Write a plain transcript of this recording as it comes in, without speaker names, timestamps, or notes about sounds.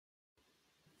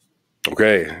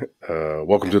Okay,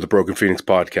 welcome to the Broken Phoenix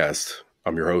podcast.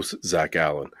 I'm your host, Zach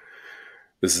Allen.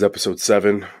 This is episode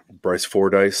 7, Bryce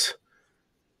Fordyce,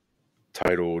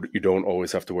 titled You Don't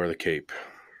Always Have to Wear the Cape.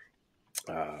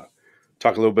 Talk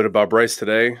a little bit about Bryce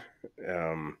today,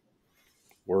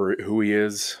 who he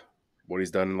is, what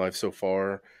he's done in life so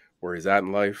far, where he's at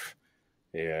in life,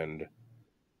 and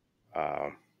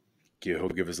he'll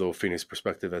give his little Phoenix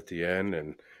perspective at the end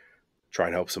and try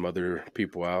and help some other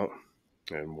people out,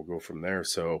 and we'll go from there.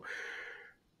 So,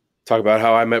 talk about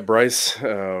how I met Bryce.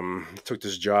 Took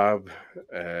this job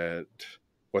at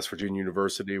West Virginia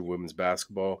University, women's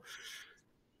basketball,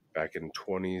 back in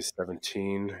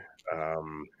 2017.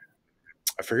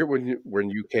 I forget when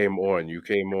you came on. You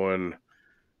came on.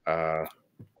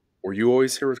 Were you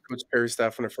always here with Coach Perry's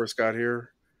staff when I first got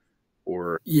here,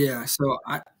 or Yeah, so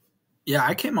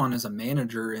I came on as a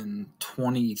manager in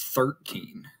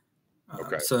 2013.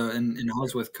 okay? And I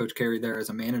was with Coach Carey there as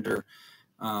a manager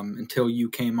until you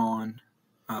came on.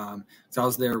 So I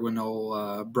was there when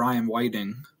old Brian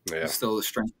Whiting was still the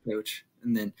strength coach,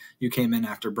 and then you came in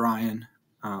after Brian.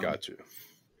 Got you.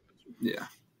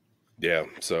 Yeah.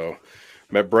 So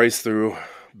met Bryce through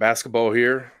basketball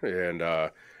here,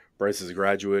 and Bryce is a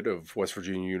graduate of West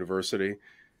Virginia University.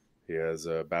 He has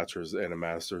a bachelor's and a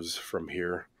master's from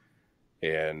here.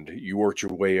 And you worked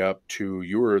your way up to,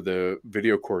 you were the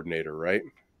video coordinator, right?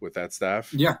 With that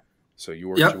staff? Yeah. So you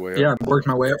worked your way up? Yeah, I worked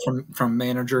my way up from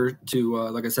manager to,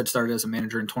 like I said, started as a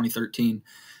manager in 2013.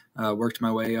 Worked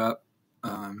my way up,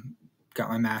 got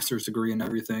my master's degree and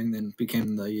everything, then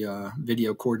became the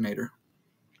video coordinator.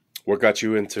 What got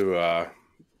you into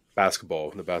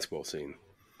basketball, the basketball scene?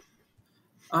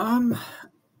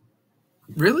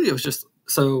 Really, it was just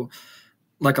so,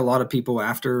 like a lot of people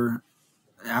after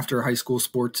high school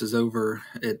sports is over,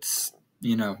 it's,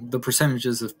 the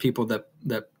percentages of people that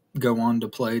go on to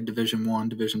play Division I,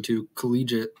 Division II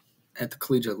collegiate at the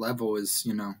collegiate level is,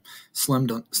 slim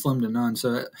to none.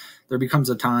 So there becomes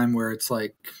a time where it's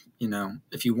like,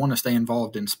 if you want to stay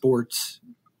involved in sports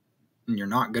and you're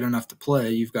not good enough to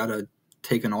play, you've got to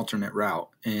take an alternate route.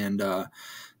 And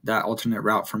that alternate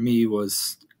route for me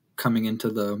was coming into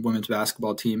the women's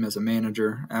basketball team as a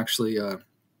manager. Actually,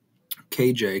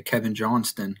 KJ, Kevin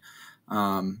Johnston,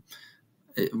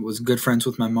 was good friends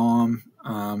with my mom.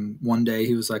 One day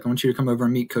he was like, I want you to come over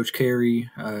and meet Coach Carey.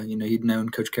 He'd known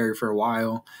Coach Carey for a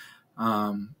while,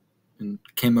 and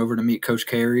came over to meet Coach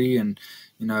Carey. And,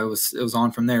 it was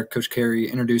on from there. Coach Carey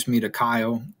introduced me to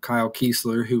Kyle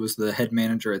Kiesler, who was the head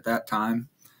manager at that time.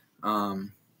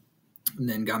 And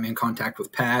then got me in contact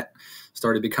with Pat,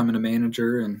 started becoming a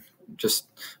manager, and just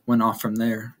went off from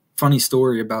there. Funny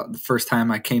story about the first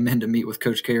time I came in to meet with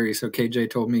Coach Carey. So KJ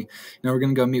told me, we're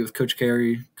going to go meet with Coach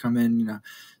Carey, come in,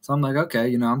 So I'm like,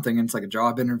 okay, I'm thinking it's like a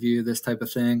job interview, this type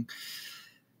of thing.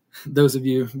 Those of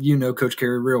you, Coach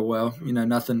Carey real well,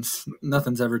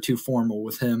 nothing's ever too formal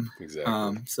with him.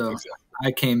 Exactly.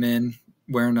 I came in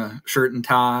wearing a shirt and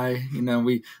tie. I'm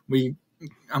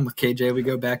with KJ. We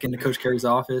go back into Coach Carey's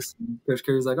office. And Coach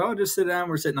Carey's like, oh, just sit down.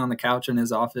 We're sitting on the couch in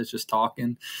his office just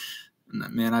talking.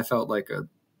 And man, I felt like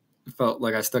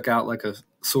I stuck out like a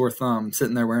sore thumb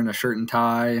sitting there wearing a shirt and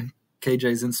tie.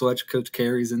 KJ's in sweats, Coach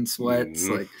Carey's in sweats.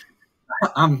 Mm-hmm.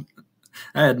 Like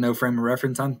I had no frame of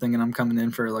reference. I'm thinking I'm coming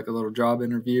in for like a little job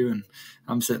interview, and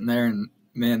I'm sitting there, and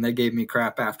man, they gave me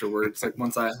crap afterwards. Like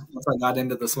once I got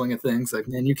into the swing of things, like,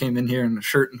 man, you came in here in a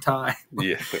shirt and tie.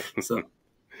 Yeah. So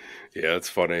yeah, it's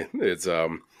funny. It's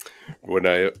when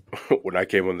I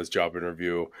came on this job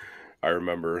interview, I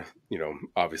remember,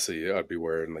 obviously I'd be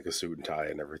wearing like a suit and tie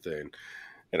and everything.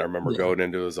 And I remember going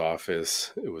into his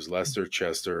office. It was Lester,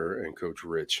 Chester, and Coach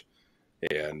Rich.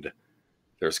 And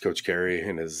there's Coach Carey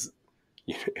and his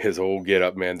whole get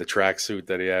up, man, the tracksuit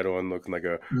that he had on looking like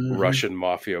a Russian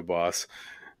mafia boss.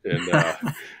 And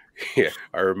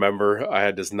I remember I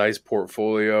had this nice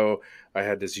portfolio. I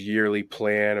had this yearly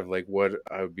plan of like what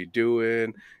I would be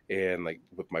doing and like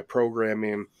with my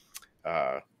programming.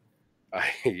 I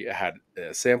had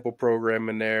a sample program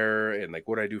in there and like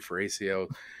what I do for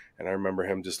ACL. And I remember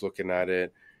him just looking at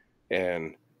it,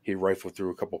 and he rifled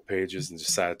through a couple pages and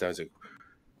just sat it down. He's like,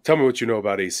 tell me what you know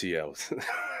about ACLs.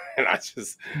 And I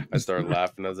started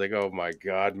laughing. I was like, oh my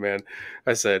God, man.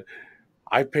 I said,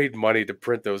 I paid money to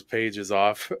print those pages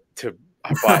off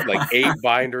I bought like 8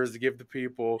 binders to give to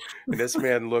people. And this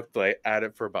man looked like at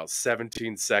it for about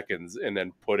 17 seconds and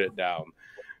then put it down.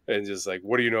 And just like,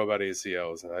 what do you know about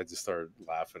ACLs? And I just started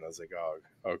laughing. I was like, oh,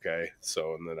 okay.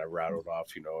 So, and then I rattled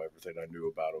off, everything I knew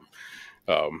about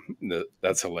them.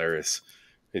 That's hilarious.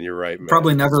 And you're right, man.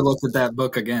 Probably never looked at that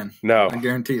book again. No, I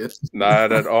guarantee it.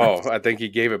 not at all. I think he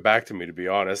gave it back to me, to be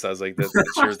honest. I was like, that's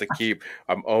yours to keep.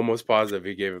 I'm almost positive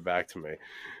he gave it back to me.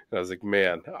 And I was like,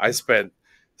 man, I spent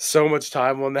so much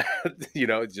time on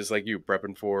that, just like you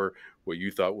prepping for what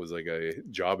you thought was like a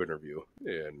job interview.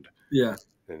 Yeah.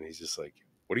 And he's just like,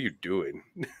 what are you doing?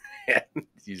 And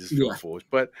you just feel Yeah. foolish.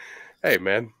 But hey,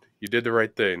 man, you did the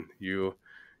right thing. You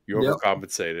Yep.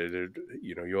 overcompensated.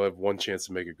 You'll have one chance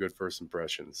to make a good first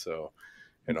impression. So,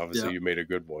 and obviously Yeah. you made a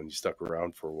good one. You stuck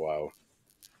around for a while.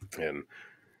 And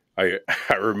I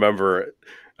I remember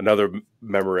another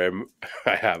memory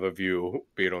I have of you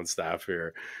being on staff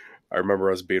here. I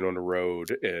remember us being on the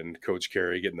road and Coach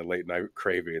Carey getting the late night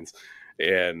cravings,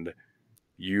 and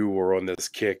you were on this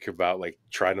kick about like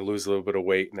trying to lose a little bit of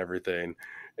weight and everything.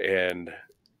 And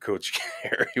Coach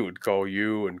Carey would call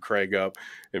you and Craig up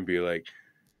and be like,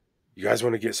 "You guys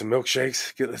want to get some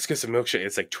milkshakes? Let's get some milkshakes."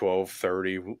 It's like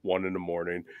 12:30, 1 in the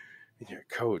morning. And you're,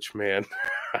 Coach, man,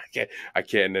 I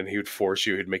can't. And then he would force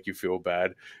you, he'd make you feel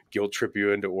bad, guilt trip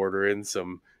you into ordering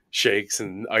some shakes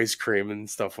and ice cream and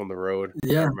stuff on the road. I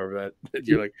Yeah. remember that. And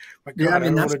you're like, my Yeah. God, I I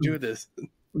mean, don't want to do this.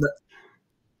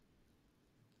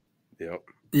 Yep.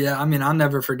 yeah. I mean, I'll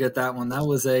never forget that one. That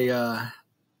was I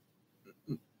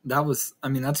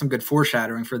mean, that's some good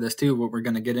foreshadowing for this too, what we're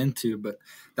going to get into, but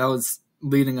that was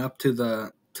leading up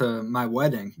to my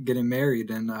wedding, getting married.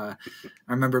 And I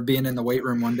remember being in the weight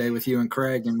room one day with you and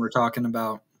Craig, and we're talking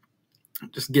about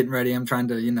just getting ready. I'm trying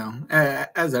to,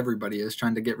 as everybody is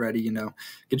trying to get ready,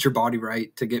 get your body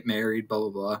right to get married, blah,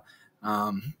 blah,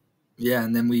 blah. Yeah.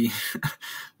 And then we,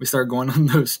 we started going on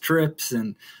those trips.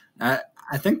 And I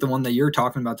think the one that you're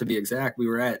talking about, to be exact,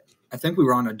 I think we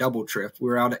were on a double trip. We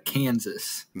were out at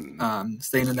Kansas,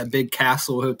 staying in that big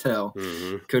Castle Hotel.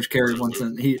 Mm-hmm. Coach Carey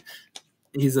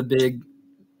he's a big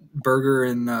burger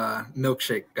and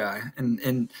milkshake guy.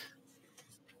 And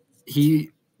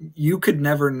you could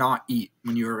never not eat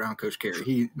when you were around Coach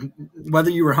Carey. Whether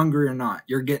you were hungry or not,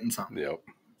 you're getting something. Yep.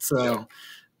 So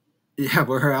yeah,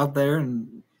 we're out there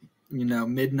and,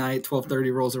 midnight,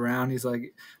 12:30 rolls around. He's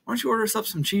like, why don't you order us up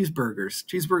some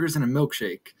cheeseburgers and a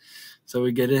milkshake? So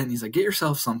we get it and he's like, get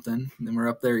yourself something. And then we're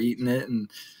up there eating it.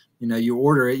 And, you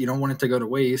order it. You don't want it to go to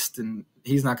waste. And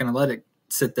he's not going to let it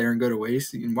sit there and go to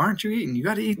waste. Why aren't you eating? You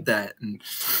got to eat that. And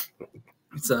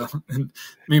so, and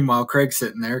meanwhile, Craig's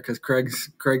sitting there because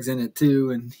Craig's in it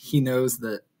too, and he knows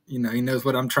that he knows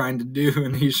what I'm trying to do,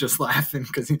 and he's just laughing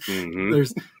because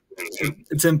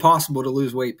it's impossible to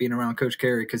lose weight being around Coach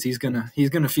Carey because he's gonna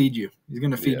feed you. He's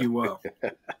gonna feed you well.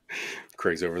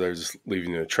 Craig's over there just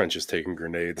leaving the trenches, taking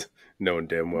grenades, knowing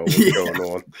damn well what's going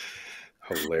on.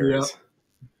 Hilarious,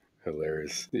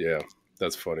 hilarious. Yeah,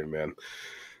 that's funny, man.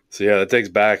 So yeah, that takes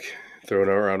back throwing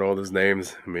around all those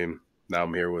names. I mean, now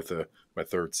I'm here with my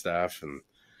third staff, and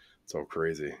it's all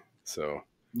crazy. So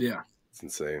yeah, it's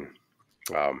insane.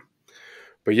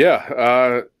 But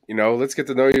yeah, let's get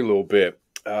to know you a little bit.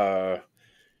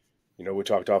 We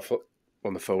talked off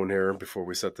on the phone here before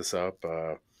we set this up.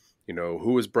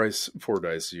 Who is Bryce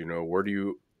Fordyce? Where do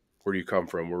you come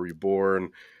from? Where were you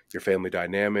born? Your family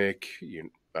dynamic,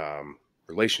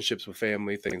 relationships with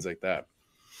family, things like that.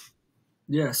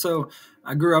 Yeah, so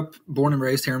I grew up, born and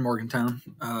raised here in Morgantown.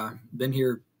 Been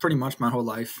here pretty much my whole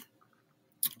life.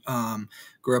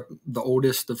 Grew up the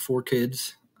oldest of 4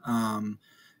 kids.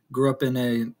 Grew up in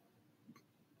a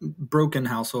broken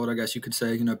household, I guess you could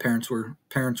say. Parents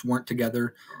weren't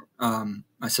together.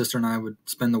 My sister and I would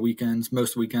spend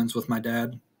most weekends with my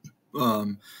dad.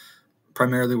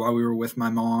 Primarily while we were with my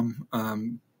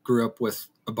mom. Grew up with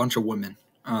a bunch of women.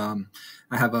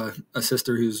 I have a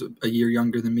sister who's a year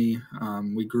younger than me.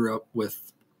 We grew up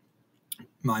with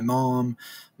my mom,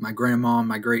 my grandma,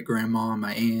 my great grandma,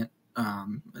 my aunt. I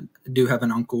do have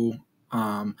an uncle.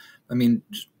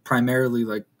 Primarily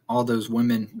like all those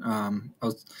women.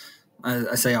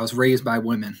 I say I was raised by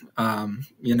women.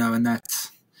 And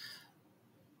that's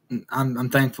I'm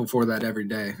thankful for that every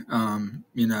day.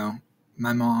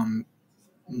 My mom.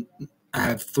 I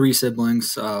have 3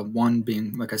 siblings, one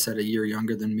being, like I said, a year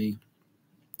younger than me.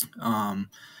 Once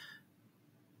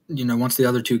the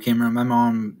other 2 came around, my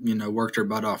mom, worked her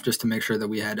butt off just to make sure that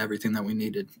we had everything that we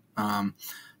needed.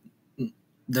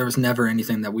 There was never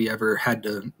anything that we ever had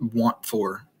to want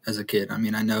for as a kid. I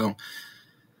mean, I know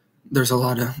there's a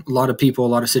lot of people, a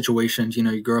lot of situations,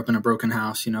 you grow up in a broken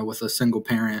house, with a single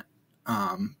parent,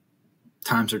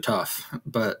 times are tough,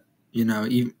 but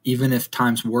even if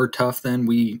times were tough, then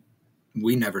we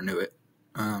never knew it.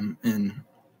 And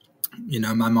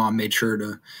my mom made sure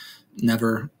to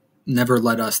never never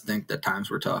let us think that times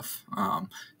were tough.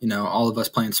 All of us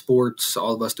playing sports,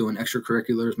 all of us doing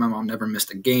extracurriculars. My mom never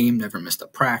missed a game, never missed a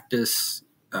practice.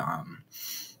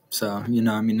 So,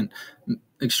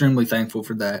 extremely thankful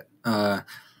for that.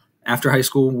 After high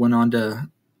school, went on to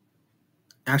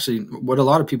actually what a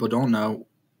lot of people don't know.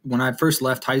 When I first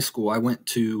left high school, I went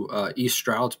to East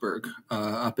Stroudsburg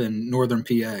up in northern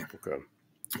PA. Okay.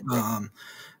 Um,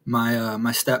 my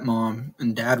stepmom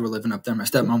and dad were living up there. My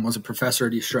stepmom was a professor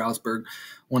at East Stroudsburg.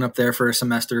 Went up there for a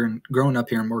semester, and growing up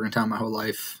here in Morgantown my whole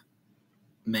life,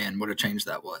 man, what a change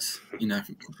that was.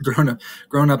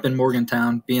 Growing up in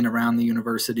Morgantown, being around the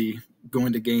university,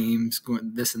 going to games,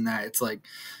 going this and that. It's like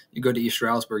you go to East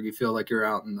Stroudsburg, you feel like you're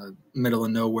out in the middle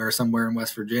of nowhere somewhere in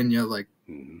West Virginia, like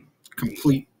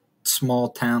complete small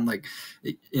town. Like,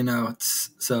 it's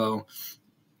so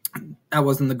that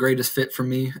wasn't the greatest fit for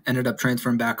me. Ended up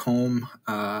transferring back home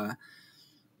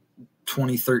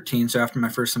 2013. So after my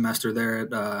first semester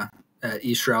there at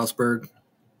East Stroudsburg,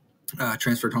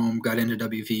 transferred home, got into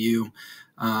WVU.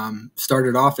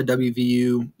 Started off at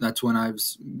WVU. That's when I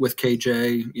was with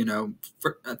KJ.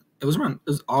 It was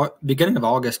beginning of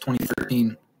August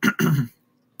 2013.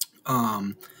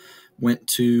 Went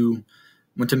to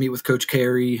meet with Coach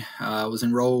Carey. Was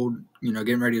enrolled.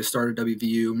 Getting ready to start at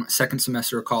WVU. My second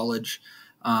semester of college,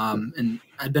 and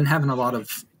I'd been having a lot of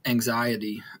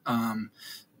anxiety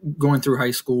going through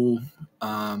high school,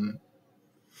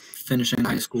 finishing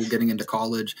high school, getting into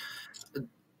college.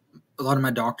 A lot of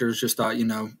my doctors just thought,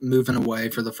 moving away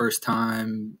for the first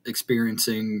time,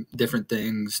 experiencing different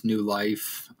things, new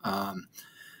life.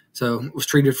 So was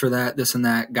treated for that, this and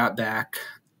that, got back.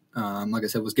 Like I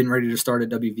said, was getting ready to start at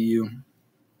WVU.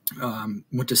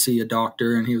 Went to see a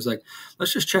doctor, and he was like,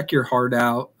 let's just check your heart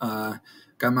out.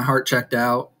 Got my heart checked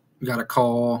out, got a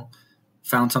call,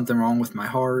 found something wrong with my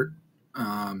heart.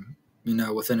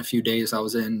 Within a few days I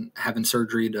was in having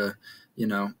surgery to,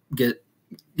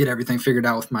 get everything figured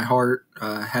out with my heart.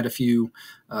 Had a few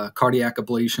cardiac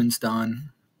ablations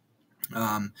done,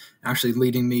 actually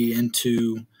leading me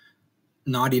into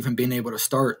not even being able to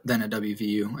start then at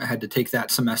WVU. I had to take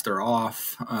that semester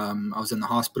off. I was in the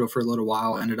hospital for a little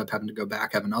while, ended up having to go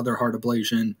back, have another heart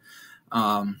ablation.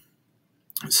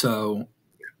 So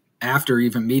after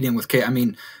even meeting with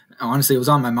honestly, it was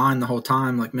on my mind the whole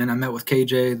time. Like, man, I met with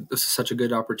KJ. This is such a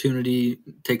good opportunity,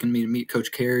 taking me to meet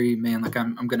Coach Carey. Man, like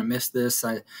I'm going to miss this.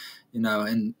 I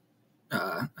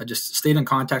just stayed in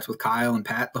contact with Kyle and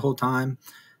Pat the whole time.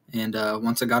 And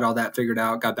once I got all that figured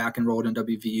out, got back enrolled in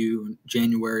WVU in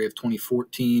January of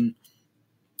 2014.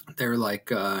 They're like,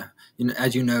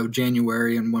 as you know,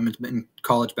 January in women's in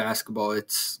college basketball,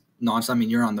 it's nonstop. I mean,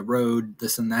 you're on the road,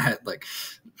 this and that. Like,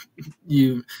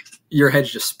 your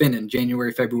head's just spinning.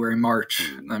 January, February,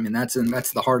 March. I mean, that's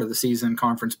the heart of the season,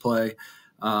 conference play.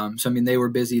 They were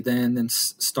busy then. Then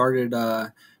started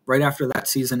right after that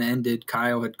season ended.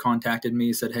 Kyle had contacted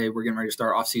me, said, "Hey, we're getting ready to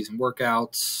start off-season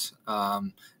workouts."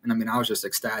 And I was just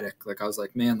ecstatic. Like, I was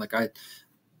like, man, like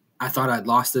I thought I'd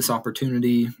lost this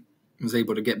opportunity. Was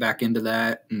able to get back into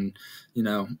that, and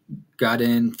got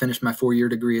in, finished my 4-year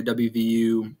degree at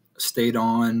WVU, stayed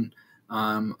on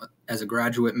as a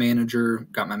graduate manager,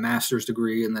 got my master's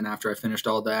degree, and then after I finished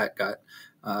all that, got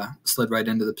slid right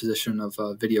into the position of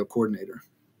video coordinator.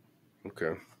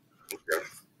 Okay.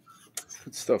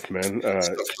 Good stuff, man.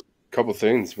 Couple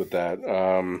things with that.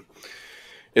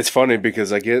 It's funny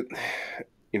because I get,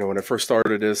 when I first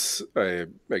started this, I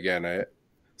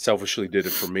selfishly did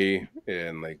it for me,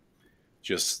 and like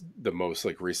just the most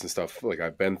like recent stuff like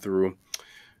I've been through,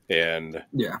 and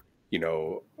yeah,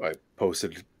 I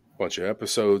posted a bunch of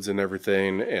episodes and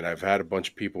everything, and I've had a bunch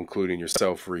of people, including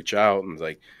yourself, reach out and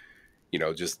like,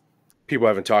 just people I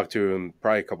haven't talked to in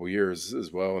probably a couple years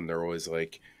as well, and they're always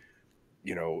like,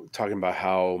 talking about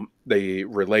how they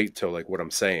relate to like what I'm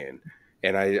saying.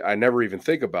 And I never even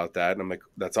think about that. And I'm like,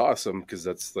 that's awesome, because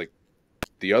that's like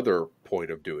the other point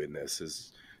of doing this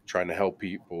is trying to help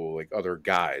people, like other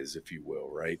guys, if you will,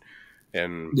 right?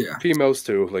 And females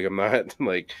too. Like, I'm not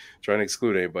like trying to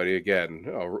exclude anybody. Again,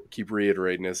 I'll keep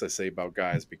reiterating this I say about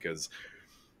guys, because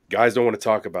guys don't want to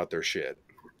talk about their shit.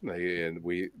 And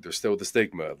there's still the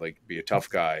stigma, like be a tough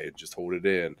guy and just hold it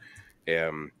in.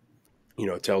 And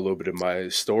tell a little bit of my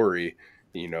story,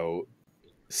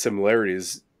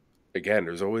 similarities. Again,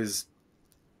 there's always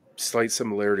slight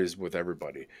similarities with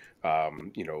everybody.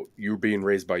 You being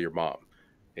raised by your mom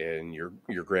and your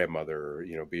grandmother,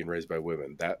 being raised by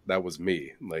women. That was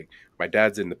me. Like, my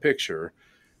dad's in the picture,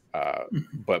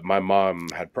 but my mom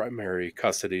had primary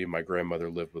custody. My grandmother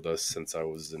lived with us since I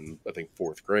was in, I think,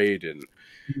 4th grade, and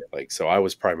like, so I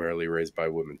was primarily raised by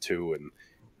women too. And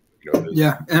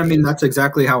Yeah, and I mean that's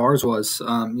exactly how ours was.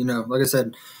 Like I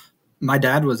said, my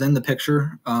dad was in the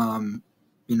picture.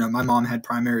 My mom had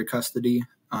primary custody.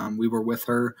 We were with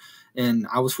her, and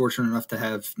I was fortunate enough to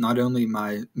have not only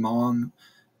my mom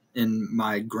and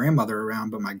my grandmother around,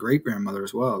 but my great grandmother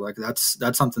as well. Like that's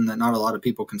something that not a lot of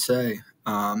people can say.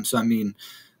 So I mean,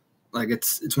 like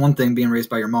it's one thing being raised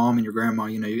by your mom and your grandma.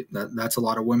 That's a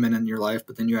lot of women in your life,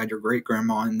 but then you had your great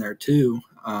grandma in there too.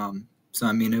 So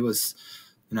I mean, it was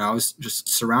I was just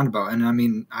surrounded by, and I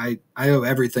mean, I owe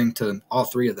everything to all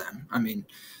three of them. I mean,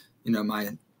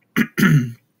 my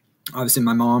obviously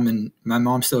my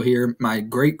mom's still here. My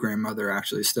great grandmother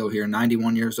actually is still here,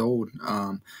 91 years old.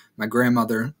 My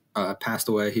grandmother passed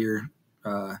away here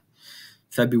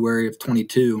February of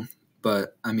 22.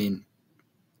 But I mean,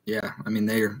 yeah, I mean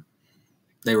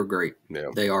they were great. Yeah,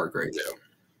 They are great.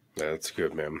 that's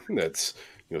good, man. That's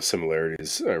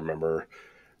similarities. I remember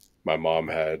my mom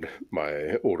had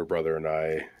my older brother and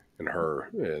I and her,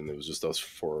 and it was just us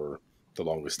for the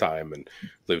longest time, and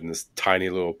lived in this tiny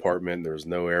little apartment. There was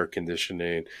no air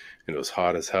conditioning, and it was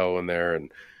hot as hell in there.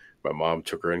 And my mom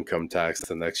took her income tax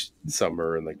the next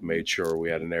summer and like made sure we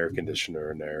had an air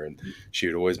conditioner in there, and she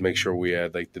would always make sure we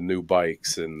had like the new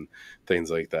bikes and things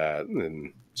like that.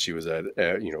 And she was at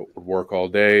work all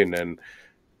day, and then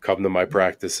come to my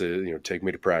practices, take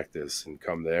me to practice and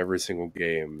come to every single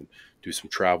game and do some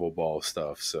travel ball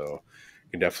stuff. So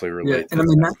I can definitely Yeah, relate and to I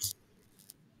mean that.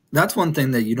 that's one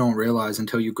thing that you don't realize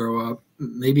until you grow up,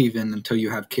 maybe even until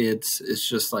you have kids. It's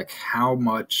just like how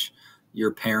much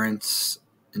your parents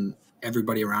and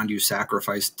everybody around you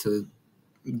sacrificed to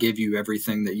give you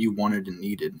everything that you wanted and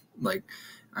needed. Like,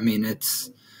 I mean,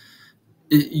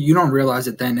 you don't realize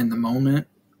it then in the moment.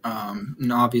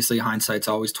 And obviously, hindsight's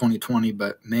always 2020.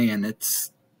 But man,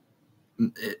 it's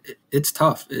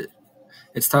tough.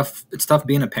 It's tough. It's tough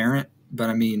being a parent. But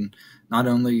I mean, not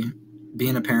only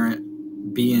being a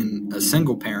parent, being a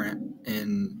single parent,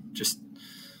 and just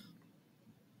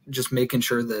making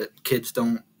sure that kids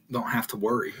don't have to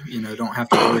worry. Don't have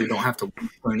to worry. Don't have to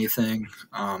wait for anything.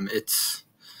 It's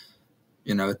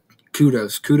you know,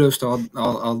 kudos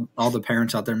to all the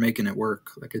parents out there making it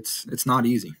work. Like it's not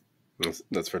easy.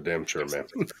 That's for damn sure, man.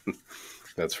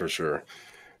 That's for sure.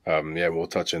 Yeah, we'll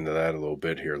touch into that a little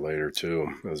bit here later too,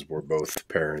 as we're both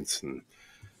parents and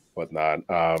whatnot.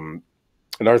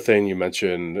 Another thing you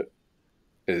mentioned,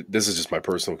 this is just my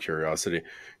personal curiosity.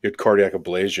 You had cardiac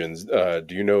ablations.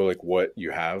 Do you know like what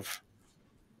you have?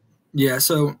 Yeah.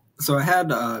 So I had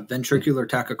ventricular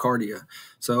tachycardia.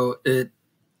 So it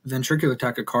ventricular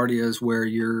tachycardia is where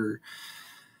you're,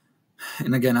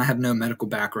 and again, I have no medical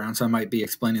background, so I might be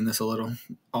explaining this a little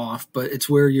off, but it's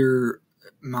where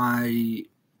my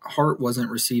heart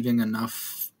wasn't receiving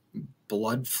enough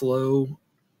blood flow,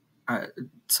 uh,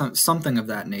 something of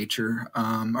that nature,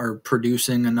 or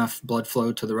producing enough blood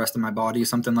flow to the rest of my body,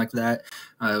 something like that.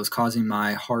 It was causing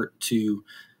my heart to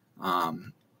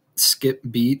um, skip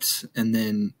beats and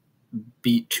then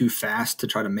beat too fast to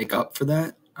try to make up for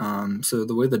that. So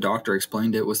the way the doctor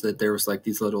explained it was that there was like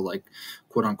these little like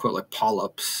quote unquote like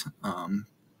polyps,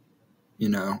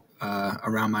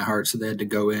 around my heart. So they had to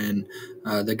go in.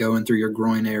 They go in through your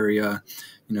groin area,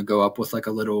 go up with like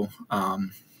a little,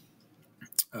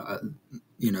 uh,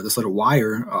 this little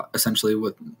wire, essentially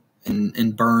with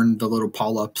and burn the little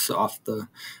polyps off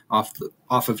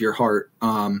of your heart.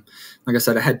 Like I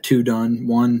said, I had two done.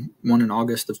 One in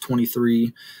August of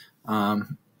 23.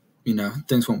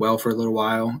 Things went well for a little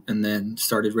while, and then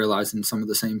started realizing some of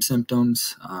the same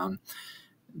symptoms.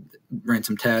 Ran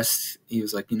some tests. He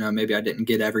was like, maybe I didn't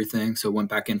get everything, so went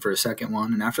back in for a second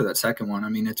one. And after that second one, I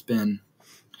mean, it's been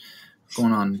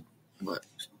going on what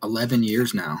 11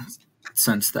 years now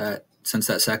since that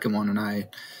second one, and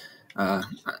uh,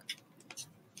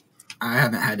 I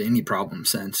haven't had any problems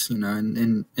since.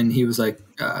 And he was like,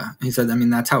 he said, I mean,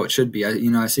 that's how it should be.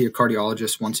 I see a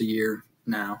cardiologist once a year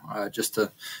now, just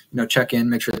to check in,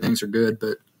 make sure things are good.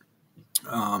 But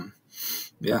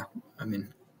yeah, I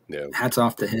mean, Yeah, hats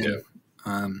off to him.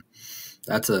 Um,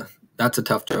 that's a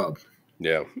tough job.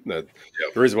 yeah. The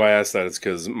reason why I asked that is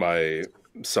because my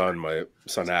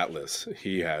son Atlas,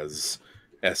 he has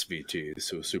SVT,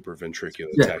 so supraventricular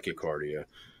Yeah. tachycardia,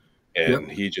 Yep. and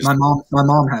My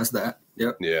mom has that.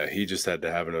 Yep. he just had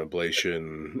to have an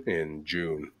ablation in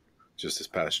June, just this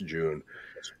past June.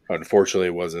 Unfortunately,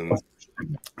 it wasn't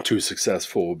too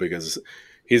successful because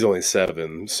he's only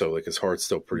 7, so like his heart's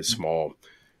still pretty small,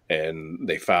 and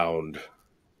they found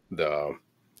the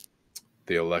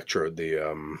the electrode,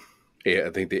 I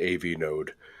think the AV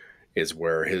node is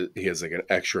where he has like an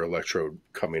extra electrode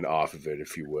coming off of it,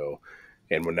 if you will,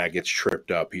 And when that gets tripped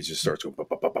up, he just starts going, "Bop,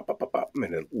 bop, bop, bop, bop, bop, bop,"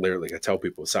 and it literally, I tell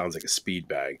people, it sounds like a speed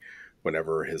bag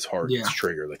whenever his heart gets Yeah.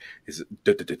 triggered. Like, is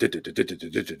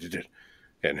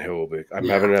and he'll be, I'm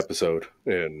having Yeah. an episode,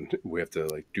 and we have to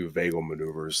like do vagal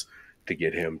maneuvers to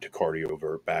get him to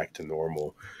cardiovert back to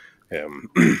normal.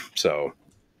 So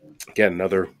again,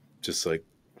 another just like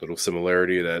little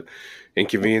similarity that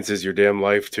inconveniences your damn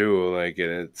life too. Like,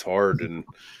 and it's hard, and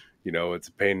it's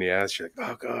a pain in the ass. You're like,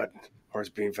 oh god, heart's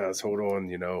beating fast. Hold on,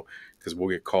 because we'll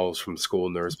get calls from the school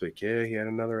nurse, like, yeah, he had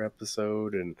another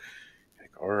episode, and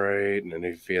like, all right. And then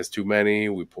if he has too many,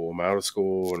 we pull him out of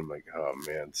school, and I'm like, oh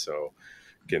man. So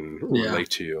can Yeah. relate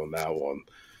to you on that one.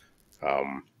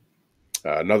 Um,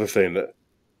 Another thing that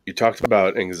you talked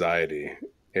about anxiety,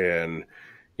 and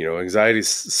anxiety is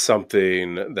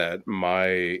something that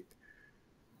my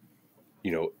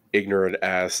ignorant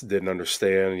ass didn't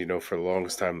understand. For the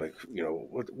longest time, like,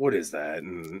 what is that?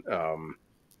 And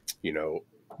you know,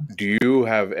 do you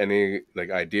have any like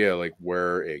idea like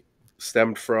where it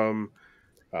stemmed from?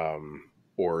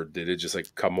 Or did it just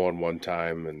like come on one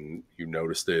time and you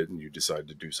noticed it and you decided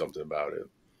to do something about it?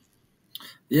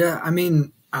 Yeah. I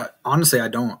mean, honestly, I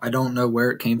don't know where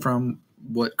it came from,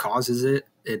 what causes it.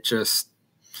 It just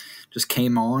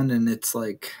came on, and it's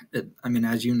like, I mean,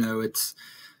 as you know,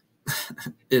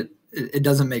 it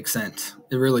doesn't make sense.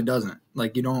 It really doesn't.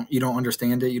 Like, you don't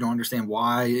understand it. You don't understand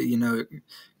why.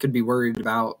 Could be worried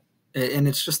about, and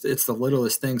it's the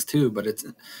littlest things too. But it's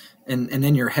and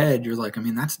in your head, you're like, I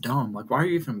mean, that's dumb. Like, why are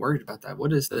you even worried about that?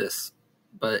 What is this?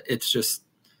 But it's just,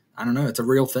 I don't know. It's a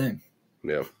real thing.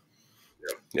 Yeah,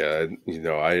 yeah.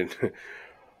 I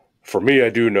for me, I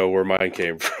do know where mine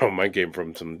came from. Mine came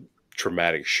from some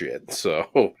traumatic shit.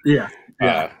 So Yeah.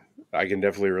 Yeah. uh, I can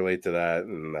definitely relate to that,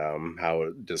 and how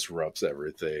it disrupts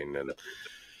everything. And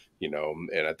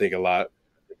I think a lot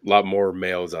more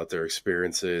males out there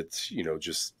experience it,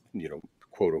 just,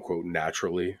 quote unquote,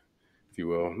 naturally, if you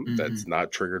will, Hmm. that's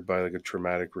not triggered by like a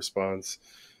traumatic response.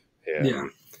 Yeah.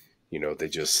 And, they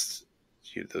just,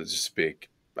 they'll just speak,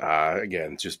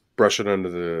 again, just brush it under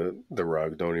the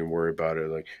rug. Don't even worry about it.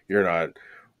 Like, you're not,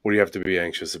 what do you have to be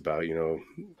anxious about?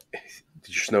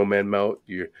 Did your snowman melt?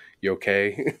 You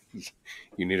okay?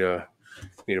 You need a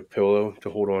pillow to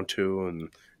hold on to and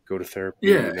go to therapy,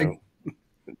 Yeah.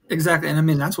 Exactly. And I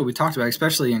mean, that's what we talked about,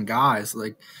 especially in guys.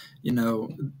 Like, you know,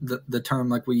 the term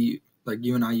like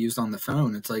you and I used on the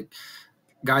phone. It's like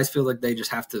guys feel like they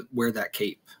just have to wear that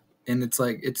cape, and it's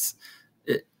like it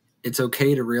it's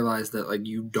okay to realize that like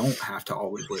you don't have to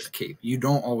always wear the cape. You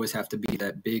don't always have to be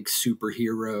that big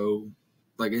superhero.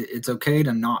 Like it's okay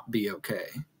to not be okay.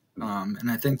 And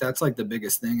I think that's like the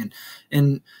biggest thing.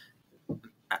 And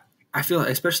I feel,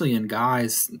 especially in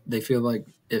guys, they feel like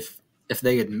if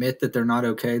they admit that they're not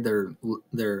okay,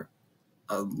 they're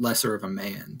a lesser of a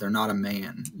man. They're not a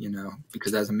man,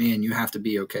 because as a man, you have to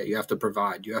be okay. You have to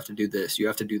provide. You have to do this. You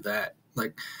have to do that.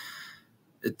 Like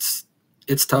it's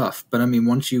it's tough, but I mean,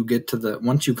 once you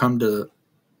come to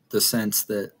the sense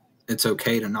that it's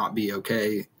okay to not be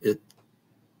okay,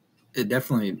 it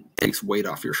definitely takes weight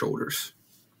off your shoulders.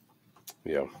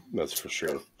 Yeah, that's for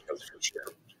sure.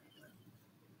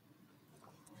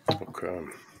 Okay.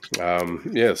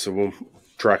 Yeah, so we'll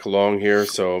track along here.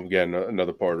 So again,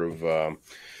 another part of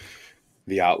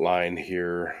the outline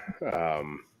here.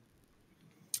 Um,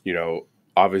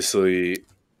 Obviously,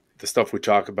 the stuff we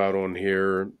talk about on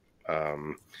here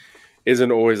um,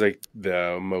 isn't always like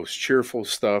the most cheerful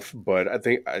stuff, but I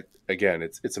think again,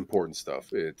 it's important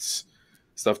stuff. It's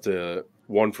stuff to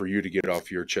one for you to get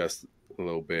off your chest a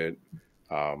little bit,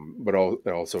 but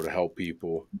also to help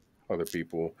other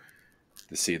people,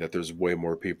 to see that there's way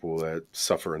more people that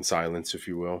suffer in silence, if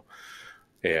you will.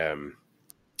 And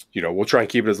we'll try and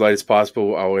keep it as light as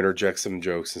possible. I'll interject some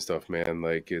jokes and stuff, man.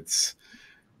 Like,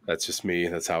 that's just me.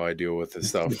 That's how I deal with this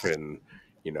stuff. And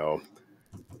you know,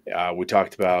 we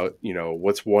talked about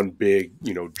what's one big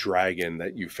dragon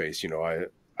that you face.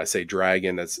 I say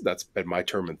dragon. That's been my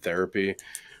term in therapy,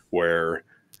 where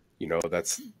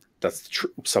that's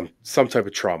some type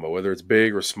of trauma, whether it's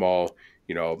big or small.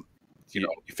 You know, you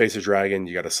face a dragon,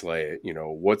 you got to slay it.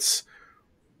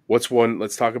 What's one?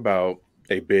 Let's talk about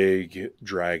a big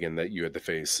dragon that you had to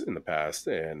face in the past,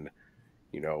 and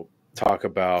you know, talk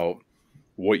about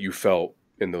what you felt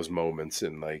in those moments,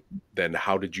 and like then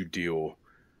how did you deal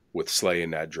with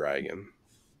slaying that dragon?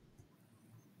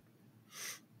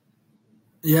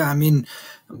 Yeah, I mean,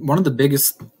 one of the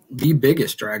biggest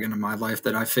dragon in my life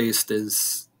that I faced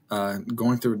is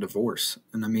going through a divorce.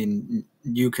 And I mean,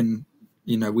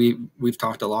 we've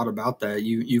talked a lot about that.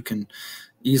 You can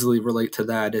easily relate to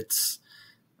that.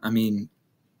 I mean,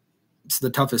 it's the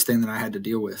toughest thing that I had to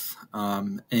deal with.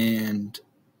 And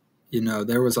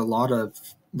there was a lot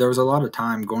of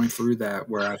time going through that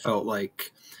where I felt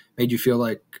like made you feel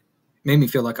like made me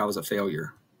feel like I was a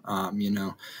failure.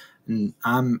 And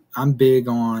I'm big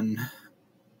on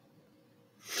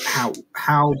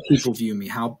how people view me,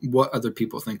 what other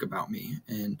people think about me,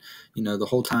 and the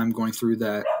whole time going through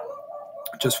that,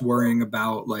 just worrying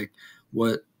about like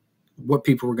what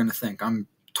people were going to think. I'm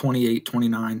 28,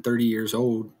 29, 30 years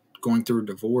old going through a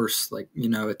divorce. Like,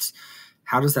 it's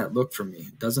how does that look for me?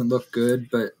 It doesn't look good,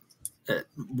 but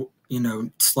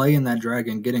slaying that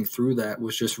dragon, getting through that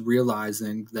was just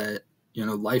realizing that,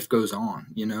 life goes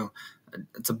on,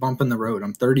 it's a bump in the road.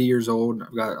 I'm 30 years old.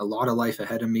 I've got a lot of life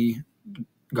ahead of me,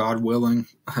 God willing.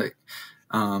 Like,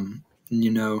 um,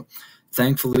 you know,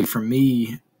 thankfully for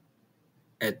me,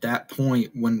 at that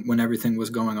point when everything was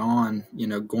going on,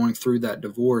 going through that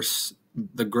divorce,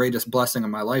 the greatest blessing of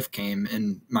my life came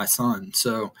in my son.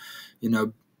 So, you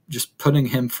know, just putting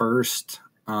him first,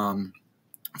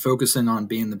 focusing on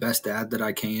being the best dad that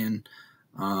I can,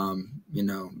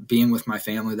 being with my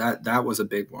family, that was a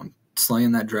big one.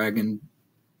 Slaying that dragon,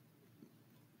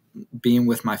 being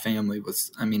with my family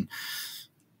was, I mean,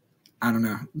 I don't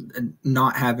know,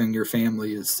 not having your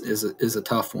family is a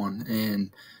tough one.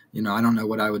 And, I don't know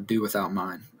what I would do without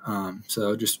mine.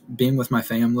 So just being with my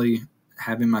family,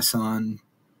 having my son,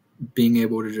 being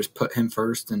able to just put him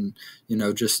first and,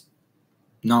 just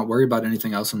not worry about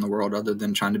anything else in the world other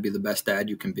than trying to be the best dad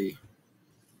you can be.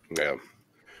 Yeah,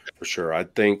 for sure. I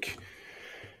think,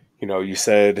 you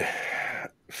said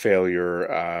failure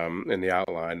in the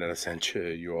outline, and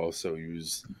essentially you also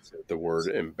use the word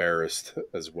embarrassed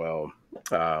as well.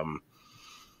 Um,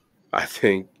 I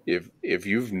think if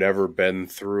you've never been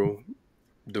through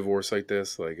divorce like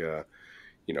this, like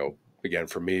you know, again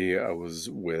for me, I was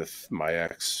with my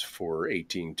ex for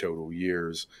 18 total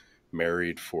years,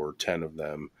 married for 10 of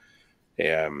them,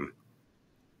 and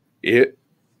it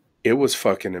it was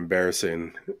fucking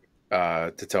embarrassing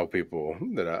to tell people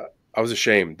that I was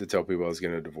ashamed to tell people I was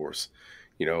getting a divorce,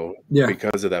 Yeah.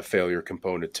 because of that failure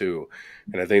component too.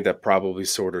 And I think that probably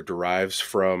sort of derives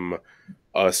from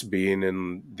us being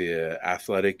in the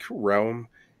athletic realm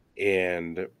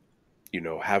and,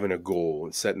 having a goal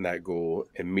and setting that goal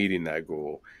and meeting that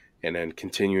goal and then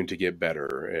continuing to get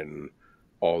better and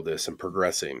all this and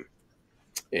progressing.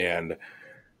 And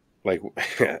like,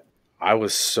 I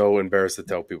was so embarrassed to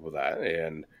tell people that.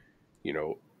 And, you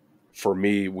know, for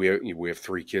me, we have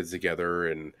three kids together,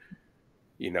 and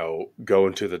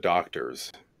going to the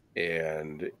doctors,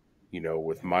 and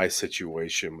with my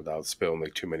situation, without spilling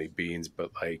like too many beans,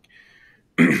 but like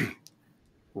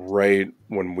right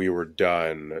when we were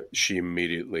done, she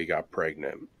immediately got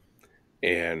pregnant,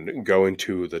 and going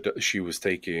to she was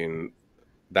taking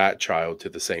that child to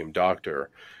the same doctor,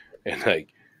 and like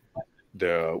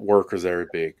the workers there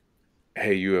would be,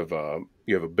 hey, you have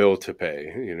a bill to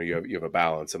pay, you have a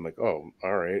balance. I'm like, oh,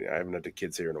 all right, I haven't had the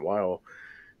kids here in a while.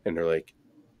 And they're like,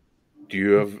 do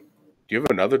you have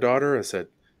another daughter? I said,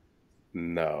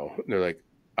 no. And they're like,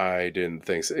 I didn't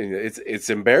think so. And it's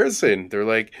embarrassing. They're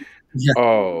like, Yeah.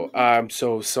 oh, I'm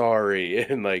so sorry.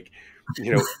 And like,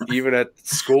 even at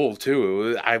school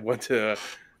too, I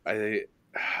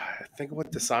I think I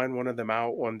went to sign one of them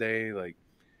out one day. Like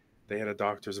they had a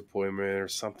doctor's appointment or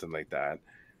something like that.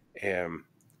 And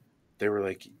they were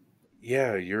like,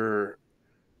 yeah, you're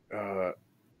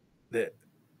that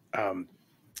um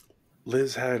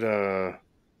Liz had the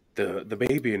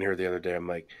baby in here the other day. I'm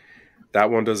like, that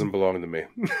one doesn't belong to me.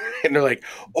 And they're like,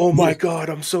 oh my Yeah. God,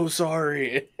 I'm so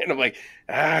sorry. And I'm like,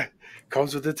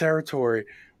 comes with the territory.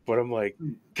 But I'm like,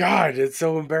 God, it's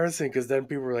so embarrassing because then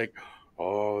people are like,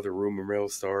 oh, the rumor mill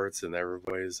starts and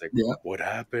everybody's like, Yeah. what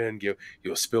happened?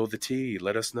 You'll spill the tea.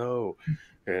 Let us know.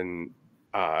 And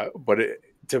but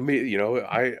to me,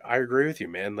 I agree with you,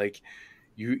 man. Like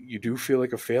you do feel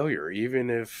like a failure, even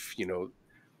if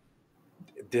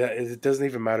it doesn't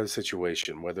even matter the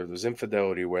situation, whether there's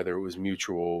infidelity, whether it was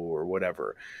mutual or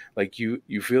whatever. Like you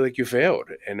feel like you failed,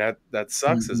 and that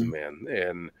sucks as a Hmm. man.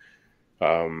 And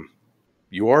um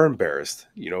you are embarrassed,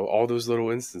 all those little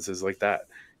instances like that,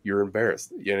 you're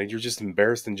embarrassed, you're just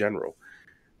embarrassed in general.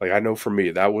 Like I know for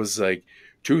me that was like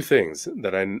two things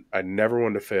that I never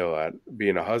wanted to fail at: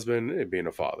 being a husband and being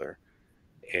a father.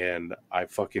 And I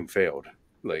fucking failed,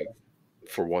 like,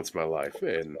 for once in my life,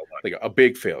 and like a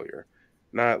big failure.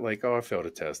 Not like, oh, I failed a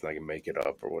test and I can make it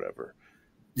up or whatever.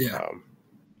 Yeah. Um,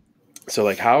 so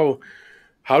like how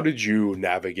did you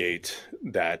navigate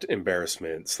that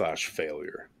embarrassment slash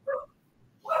failure?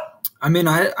 I mean,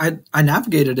 I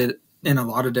navigated it in a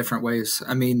lot of different ways.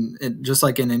 I mean, just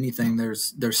like in anything,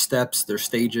 there's steps, there's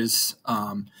stages.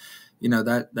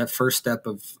 that first step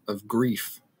of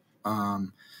grief.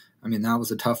 I mean, that was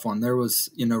a tough one. There was,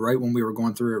 right when we were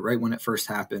going through it, right when it first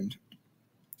happened,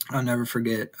 I'll never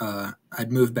forget.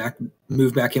 I'd moved back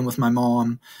in with my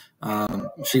mom.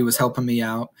 She was helping me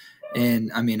out,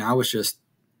 and I mean, I was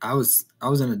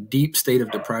in a deep state of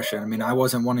depression. I mean, I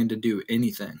wasn't wanting to do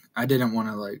anything. I didn't want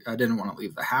to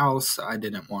leave the house. I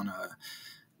didn't want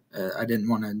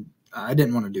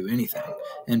to do anything.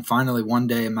 And finally, one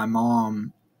day, my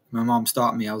mom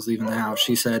stopped me. I was leaving the house.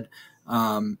 She said,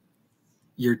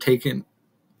 "You're taking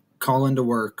call into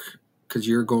work because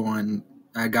you're going.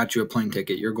 I got you a plane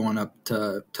ticket. You're going up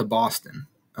to Boston.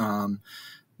 On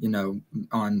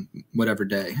whatever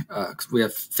day. 'Cause we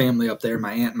have family up there.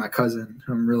 My aunt and my cousin,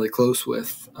 who I'm really close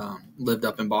with, lived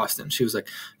up in Boston. She was like,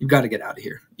 "You've got to get out of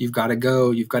here. You've got to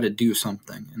go. You've got to do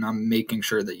something." And I'm making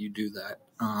sure that you do that.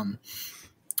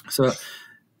 So,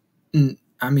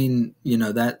 I mean,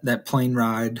 that plane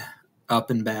ride up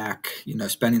and back,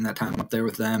 spending that time up there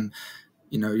with them,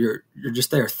 you're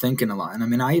just there thinking a lot. And I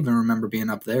mean, I even remember being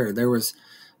up there. There was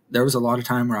a lot of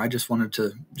time where I just wanted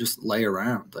to just lay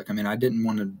around. Like, I mean, I didn't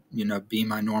want to, be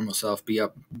my normal self, be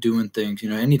up doing things.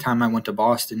 Anytime I went to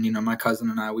Boston, my cousin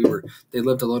and I, they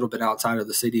lived a little bit outside of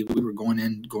the city. We were going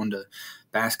to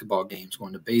basketball games,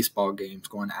 going to baseball games,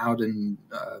 going out in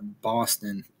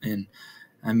Boston. And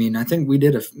I mean, I think we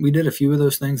did a few of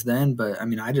those things then, but I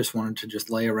mean, I just wanted to just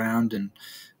lay around. And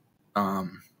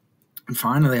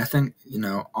finally, I think,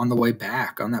 on the way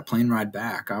back, on that plane ride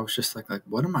back, I was just like,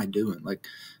 what am I doing? Like,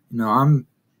 I'm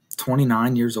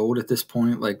 29 years old at this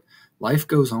point. Like, life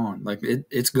goes on. Like,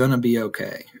 it's going to be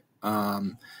okay.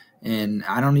 And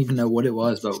I don't even know what it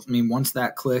was, but I mean, once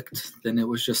that clicked, then it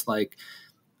was just like,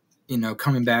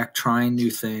 coming back, trying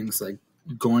new things, like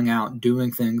going out,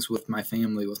 doing things with my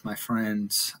family, with my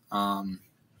friends.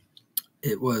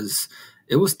 It was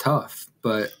tough,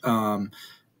 but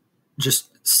just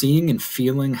seeing and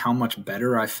feeling how much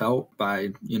better I felt by,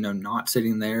 not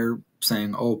sitting there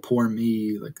saying, "Oh, poor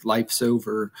me," like life's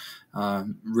over,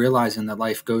 realizing that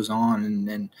life goes on,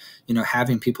 and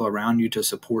having people around you to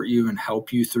support you and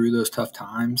help you through those tough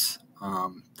times.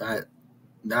 That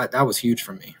was huge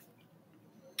for me.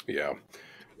 Yeah.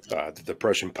 The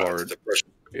depression part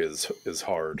is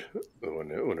hard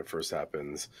when it first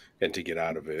happens, and to get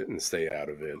out of it and stay out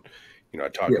of it. I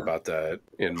talk Yeah. about that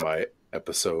in my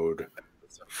episode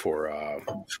for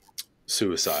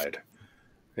suicide,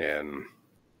 and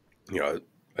you know,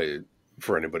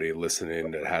 for anybody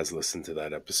listening that has listened to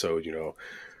that episode,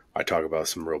 I talk about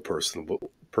some real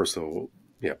personal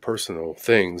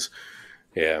things,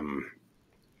 and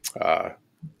uh,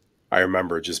 I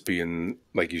remember just being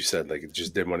like you said, like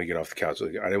just didn't want to get off the couch.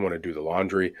 Like I didn't want to do the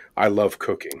laundry. I love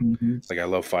cooking. Mm-hmm. Like I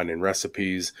love finding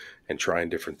recipes and trying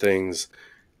different things.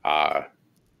 Uh,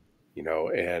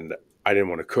 and I didn't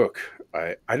want to cook.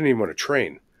 I didn't even want to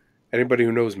train. Anybody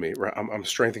who knows me, right? I'm a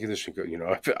strength and conditioning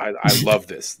coach. I love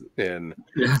this, and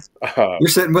Yeah. uh, You're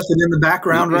sitting with it in the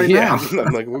background right yeah, now.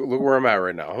 I'm like, look where I'm at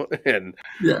right now, and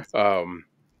Yeah. um,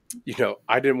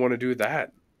 I didn't want to do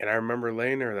that. And I remember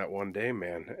laying there that one day,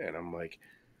 man, and I'm like,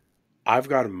 I've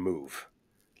got to move.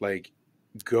 Like,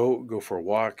 go for a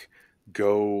walk,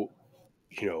 go,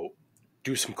 you know,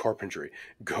 do some carpentry,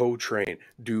 go train,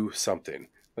 do something.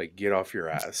 Like, get off your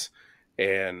ass.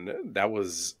 And that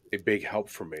was a big help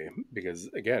for me because,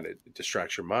 again, it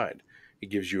distracts your mind. It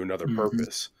gives you another Mm-hmm.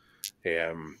 purpose.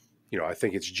 And, I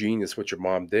think it's genius what your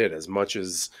mom did. As much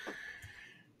as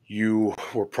you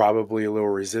were probably a little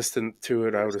resistant to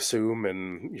it, I would assume,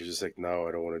 and you're just like, no,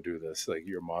 I don't want to do this. Like,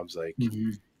 your mom's like,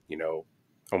 Mm-hmm. you know,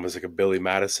 almost like a Billy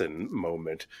Madison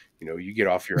moment. You get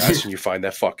off your ass and you find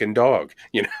that fucking dog,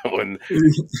 and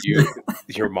you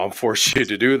your mom forced you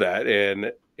to do that,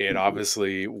 and it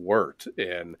obviously worked.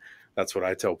 And that's what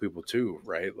I tell people too,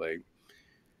 right? Like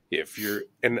if you're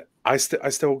and I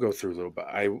still go through a little bit.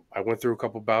 I went through a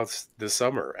couple bouts this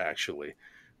summer actually.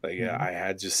 Like yeah, Mm-hmm. I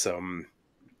had just some,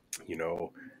 you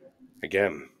know,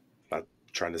 again, not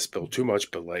trying to spill too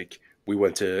much, but like we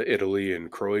went to Italy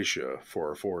and Croatia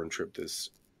for a foreign trip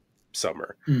this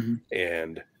summer, Mm-hmm.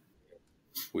 and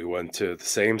we went to the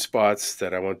same spots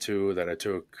that I went to that I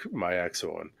took my ex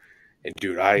on. And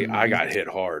dude, I Mm-hmm. got hit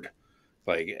hard.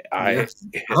 Like Yeah. I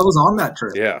I was on that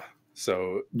trip. yeah.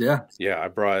 So Yeah. yeah, I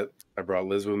brought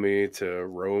Liz with me to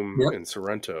Rome Yep. and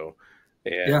Sorrento.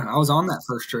 Yeah. And I was on that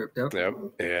first trip. Yep. yep.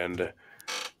 And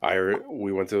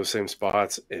we went to those same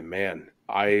spots, and man,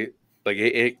 I like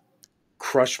it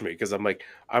crushed me because I'm like,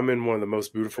 I'm in one of the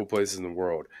most beautiful places in the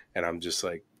world, and I'm just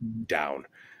like Mm-hmm. down.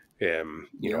 And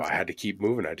Yeah. I had to keep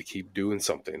moving. I had to keep doing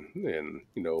something. And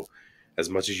as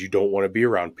much as you don't want to be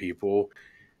around people,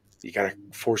 you got to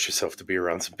force yourself to be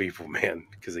around some people, man,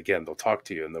 because again, they'll talk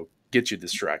to you and they'll get you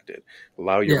distracted.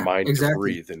 Allow your Yeah, mind to exactly.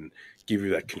 breathe and give you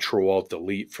that control alt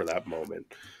delete for that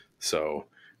moment. So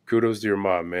kudos to your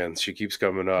mom, man. She keeps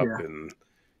coming up, Yeah, and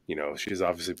she's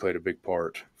obviously played a big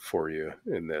part for you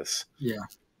in this. yeah,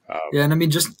 yeah. Um, And I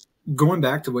mean, just going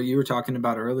back to what you were talking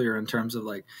about earlier in terms of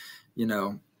like, you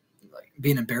know, like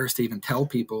being embarrassed to even tell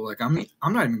people. Like, I mean,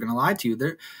 I'm not even gonna lie to you.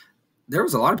 There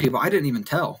was a lot of people I didn't even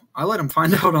tell. I let them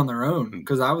find out on their own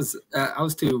because I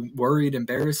was too worried,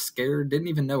 embarrassed, scared, didn't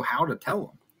even know how to tell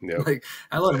them. yep, Like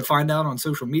I let them find out on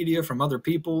social media from other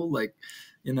people. Like,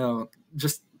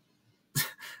 just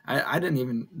I didn't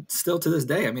even still to this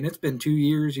day. I mean, it's been 2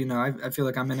 years. I feel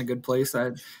like I'm in a good place.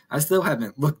 I still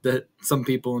haven't looked at some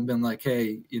people and been like,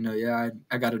 hey, yeah,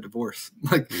 I got a divorce.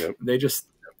 Like yep, they just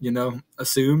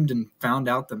assumed and found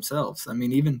out themselves. I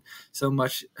mean, even so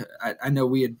much. I know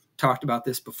we had talked about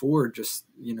this before. Just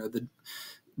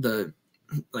the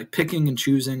like picking and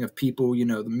choosing of people,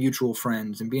 the mutual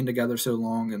friends and being together so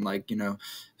long and like,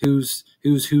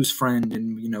 who's friend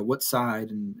and, what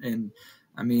side. And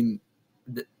I mean,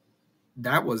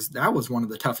 that was one of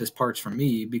the toughest parts for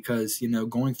me because,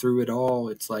 going through it all,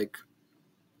 it's like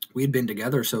we had been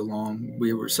together so long.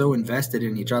 We were so invested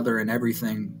in each other and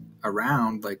everything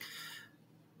around like,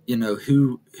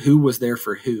 who was there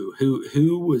for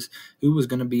who was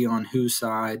going to be on whose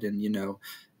side and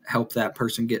help that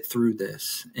person get through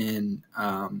this. And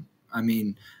I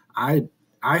mean, i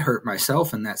I hurt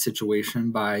myself in that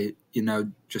situation by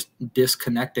just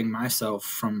disconnecting myself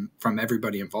from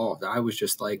everybody involved. I was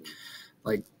just like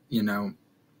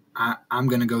I'm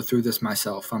going to go through this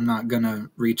myself. I'm not going to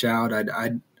reach out.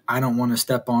 I don't want to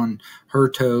step on her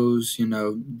toes.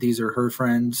 These are her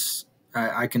friends.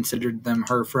 I considered them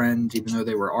her friends, even though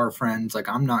they were our friends. Like,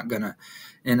 I'm not going to.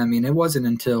 And I mean, it wasn't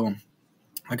until,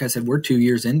 like I said, we're 2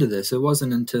 years into this. It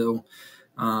wasn't until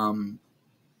um,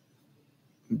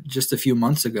 just a few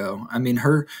months ago. I mean,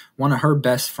 one of her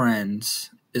best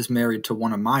friends is married to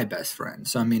one of my best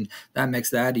friends. So I mean, that makes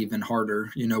that even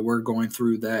harder. We're going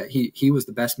through that. He was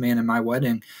the best man in my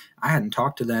wedding. I hadn't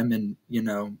talked to them in,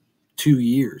 2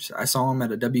 years. I saw him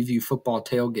at a WVU football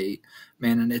tailgate,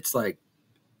 man, and it's like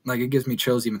it gives me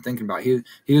chills even thinking about it.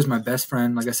 He was my best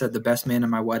friend, like I said, the best man in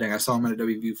my wedding. I saw him at a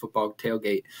WVU football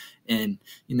tailgate, and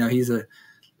he's a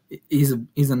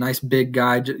nice big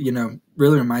guy.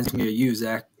 Really reminds me of you,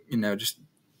 Zach. Just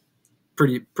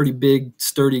pretty big,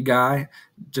 sturdy guy.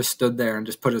 Just stood there and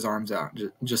just put his arms out,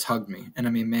 just hugged me. And I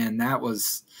mean, man,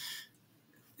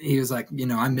 he was like,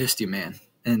 I missed you, man.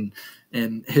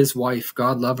 And his wife,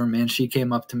 God love her, man, she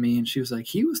came up to me and she was like,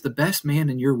 he was the best man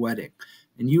in your wedding,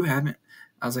 and you haven't.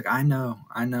 I was like, I know,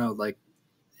 like,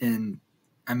 and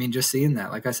I mean, just seeing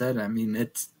that, like I said, I mean,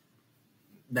 it's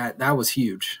that was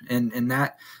huge, and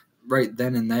that right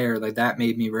then and there, like that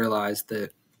made me realize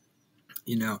that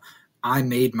you know I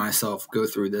made myself go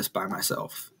through this by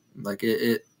myself. Like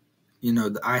it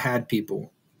I had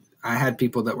people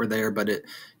that were there, but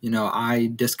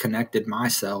I disconnected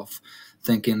myself,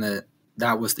 thinking that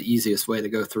that was the easiest way to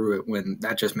go through it, when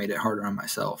that just made it harder on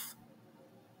myself.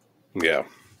 yeah.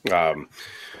 Um,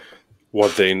 One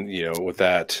thing with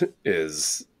that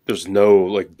is there's no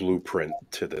like blueprint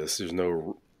to this.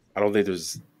 I don't think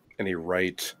there's any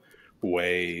right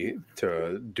way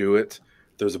to do it.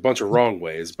 There's a bunch of wrong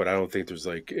ways, but I don't think there's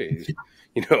like a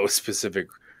a specific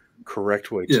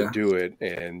correct way to Yeah, do it,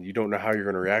 and you don't know how you're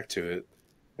going to react to it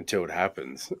until it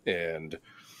happens. And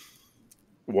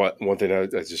what one thing I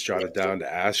just jotted down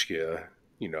to ask you,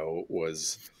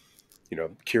 was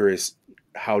curious,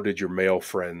 how did your male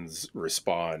friends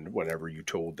respond whenever you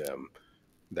told them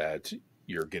that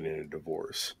you're getting a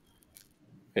divorce?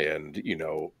 And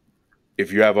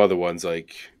if you have other ones,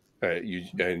 like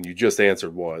you just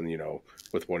answered one,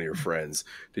 with one of your friends,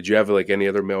 did you have like any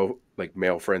other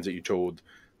male friends that you told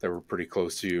that were pretty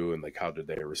close to you, and like how did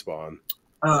they respond?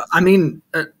 I mean,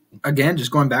 again,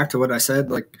 just going back to what I said,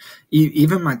 like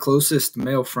even my closest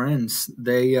male friends,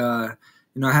 they, I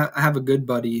have a good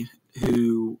buddy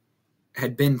who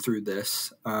had been through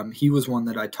this. He was one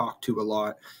that I talked to a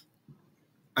lot.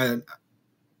 I,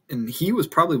 and he was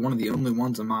probably one of the only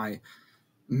ones of my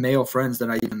male friends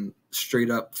that I even straight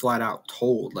up flat out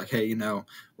told, like, hey,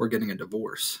 we're getting a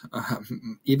divorce.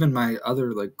 Even my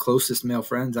other like closest male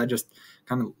friends, I just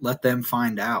kind of let them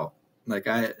find out. Like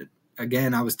I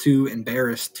was too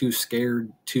embarrassed, too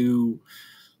scared,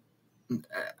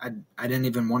 I didn't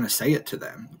even want to say it to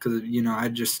them because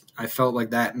I felt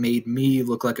like that made me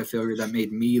look like a failure, that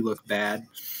made me look bad.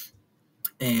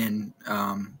 And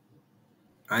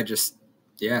I just,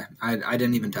 yeah, I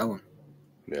didn't even tell them.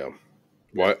 Yeah.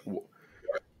 What?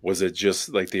 Was it just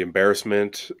like the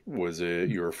embarrassment? Was it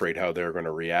you were afraid how they're going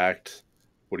to react?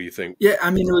 What do you think? Yeah, I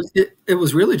mean, it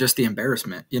was really just the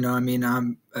embarrassment. I mean,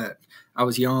 I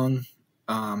was young,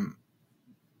 um,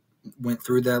 went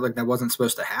through that. Like, that wasn't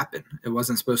supposed to happen. It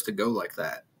wasn't supposed to go like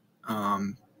that.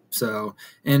 Um, so,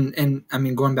 and I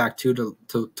mean, going back to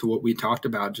what we talked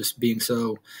about, just being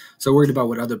so worried about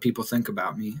what other people think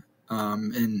about me,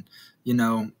 and you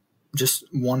know, just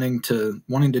wanting to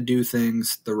do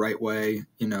things the right way.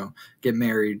 Get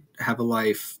married, have a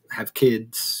life, have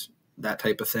kids, that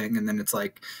type of thing. And then it's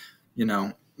like, you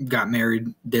know, got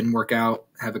married, didn't work out,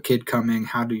 have a kid coming.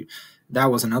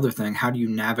 That was another thing. How do you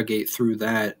navigate through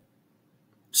that,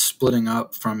 splitting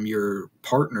up from your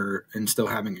partner and still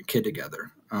having a kid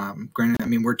together? Granted, I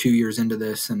mean, we're 2 years into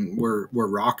this and we're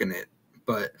rocking it,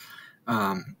 but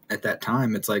at that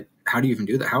time, it's like, how do you even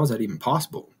do that? How is that even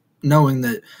possible? Knowing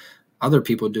that other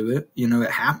people do it,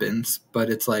 it happens, but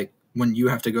it's like when you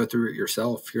have to go through it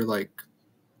yourself, you're like,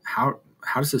 how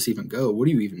does this even go? What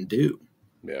do you even do?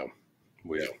 Yeah,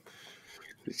 we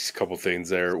just a couple things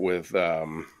there with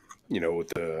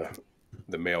with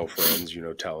the male friends,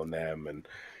 telling them, and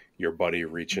your buddy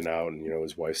reaching out, and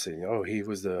his wife saying, "Oh, he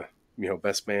was the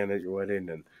best man at your wedding,"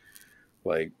 and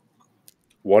like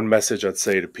one message I'd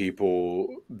say to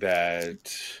people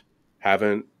that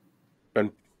haven't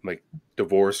been like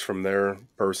divorced from their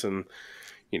person,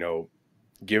 you know,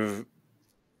 give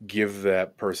give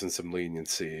that person some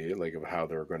leniency, like of how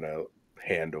they're going to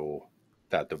handle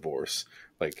that divorce.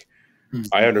 Like, I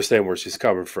Mm-hmm. understand where she's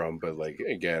coming from, but like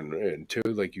again, until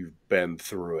like you've been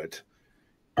through it,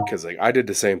 because like I did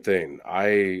the same thing.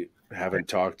 I haven't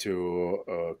talked to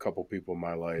a couple people in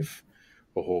my life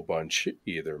a whole bunch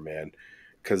either, man.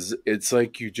 Because it's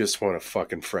like you just want a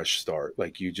fucking fresh start.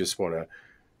 Like you just want to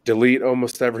delete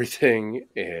almost everything,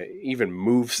 and even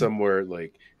move somewhere.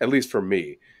 Like at least for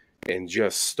me, and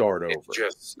just start over.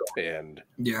 And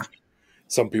Yeah.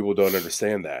 some people don't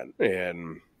understand that.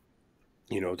 And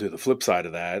to the flip side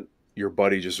of that, your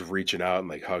buddy just reaching out and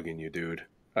like hugging you, dude.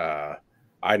 Uh,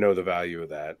 I know the value of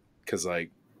that because,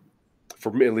 like,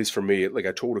 for me, at least for me, like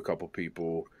I told a couple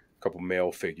people, a couple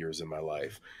male figures in my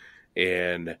life,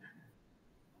 and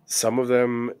some of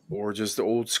them were just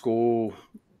old school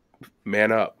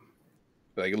man up.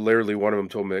 Like, literally, one of them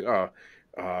told me, like,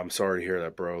 "Oh, I'm sorry to hear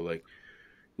that, bro. Like,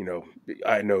 you know,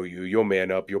 I know you. You'll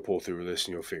man up. You'll pull through this,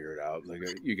 and you'll figure it out. Like,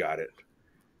 you got it."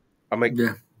 I'm like,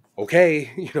 Yeah. okay,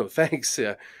 thanks.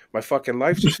 My fucking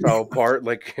life just fell apart.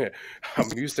 Like,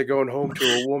 I'm used to going home to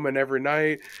a woman every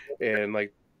night and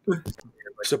like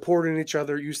supporting each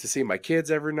other. Used to see my kids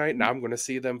every night. Now I'm going to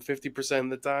see them 50% of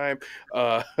the time.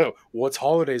 Uh, what's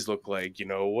holidays look like?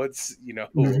 What's,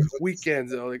 Mhm.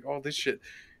 weekends, like all this shit.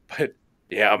 But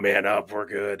yeah, man up. We're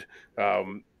good.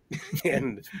 Um,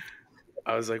 and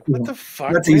I was like, what Yeah. the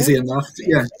fuck, That's easy man? enough.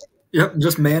 Yeah. Yep.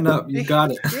 Just man up. You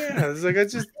got it. Yeah, it's like I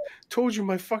just told you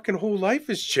my fucking whole life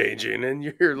is changing, and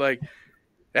you're like,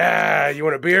 ah, you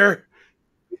want a beer?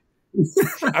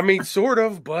 I mean, sort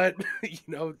of, but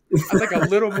I'd like a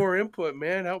little more input,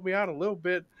 man. Help me out a little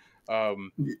bit.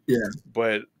 Um, Yeah.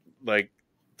 but like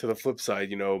to the flip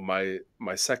side,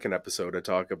 my second episode, I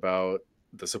talk about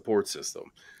the support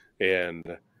system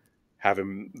and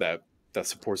having that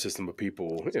support system of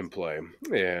people in play.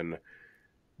 And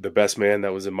the best man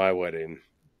that was in my wedding,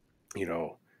 you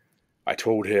know, I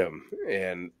told him,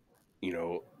 and you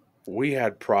know, we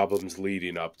had problems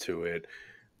leading up to it.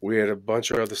 We had a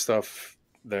bunch of other stuff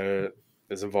that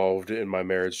is involved in my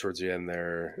marriage towards the end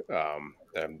there, that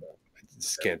I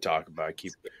just can't talk about. I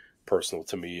keep personal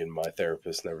to me and my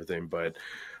therapist and everything,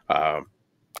 um,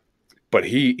 but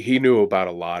he knew about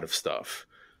a lot of stuff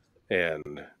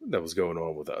and that was going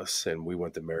on with us, and we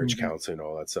went to marriage Mhm. counseling,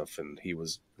 all that stuff, and he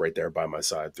was right there by my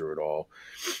side through it all.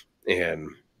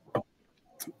 And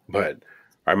but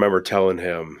I remember telling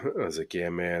him, I was like, "Yeah,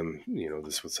 man,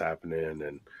 this what's happening,"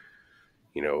 and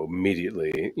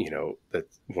immediately, that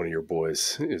one of your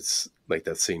boys, it's like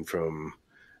that scene from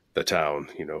The Town,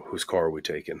 whose car are we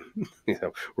taking?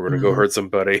 We're gonna go Mhm. hurt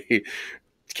somebody. You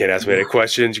can't ask me any Yeah.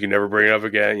 questions. You can never bring it up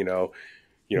again.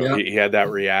 Yeah. He had that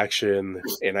reaction,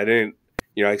 and I didn't,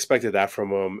 I expected that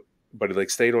from him, but he like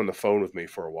stayed on the phone with me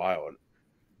for a while,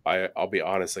 and I'll be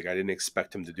honest, like I didn't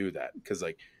expect him to do that because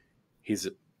like he's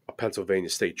a Pennsylvania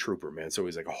state trooper, man, so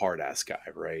he's like a hard ass guy,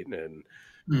 right? And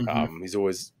Hmm. he's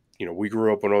always, we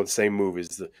grew up on all the same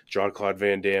movies, the John Claude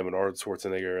Van Damme and Arnold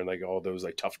Schwarzenegger and like all those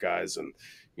like tough guys, and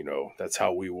that's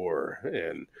how we were.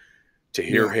 And to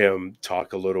hear Yeah. him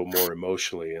talk a little more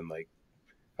emotionally and like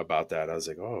about that, I was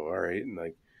like, oh, all right, and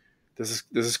like this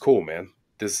is cool, man.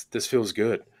 This feels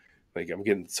good. Like I'm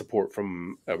getting support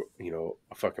from a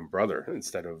fucking brother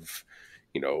instead of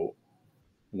you know,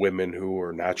 women who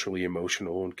are naturally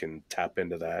emotional and can tap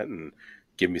into that and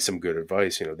give me some good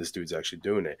advice. You know, this dude's actually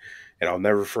doing it. And I'll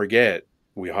never forget,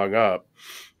 we hung up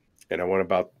and I went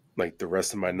about like the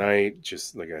rest of my night,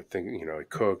 just like I think, you know, I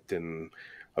cooked and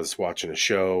I was watching a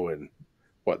show and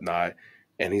whatnot.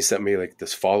 And he sent me like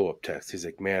this follow up text. He's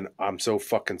like, "Man, I'm so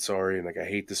fucking sorry, and like I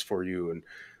hate this for you, and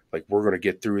like we're gonna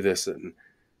get through this." And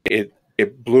it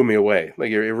blew me away, like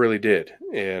it really did,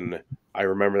 and I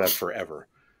remember that forever.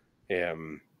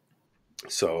 And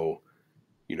so,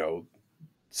 you know,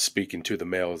 speaking to the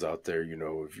males out there, you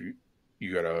know, if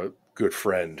you got a good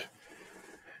friend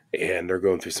and they're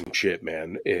going through some shit,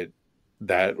 man, it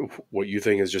that what you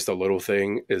think is just a little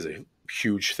thing is a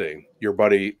huge thing. Your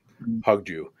buddy hugged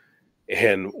you,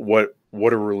 and what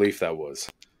a relief that was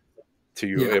to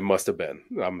you. Yeah. It must have been,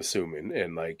 I'm assuming.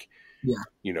 And like, Yeah.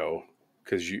 you know,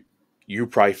 because you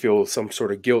probably feel some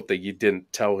sort of guilt that you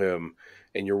didn't tell him,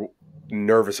 and you're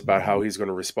nervous about how he's going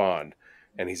to respond.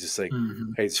 And he's just like,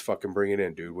 Hmm. "Hey, just fucking bring it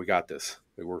in, dude. We got this.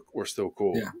 Like, we're still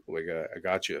cool. Yeah. Like, I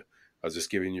got you. I was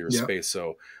just giving you a Yep. space."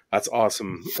 So that's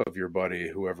awesome of your buddy,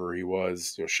 whoever he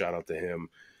was. You know, shout out to him.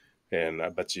 And I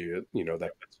bet you, you know,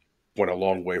 that went a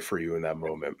long way for you in that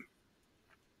moment.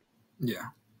 Yeah.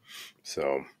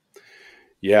 So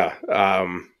yeah,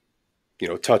 you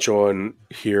know, touch on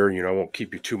here. You know, I won't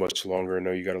keep you too much longer. I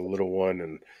know you got a little one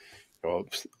and, you know,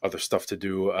 other stuff to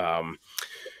do.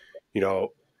 You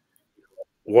know,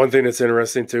 one thing that's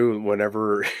interesting too,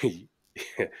 whenever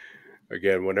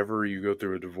again, whenever you go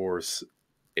through a divorce,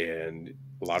 and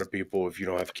a lot of people, if you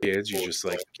don't have kids, you just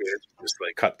like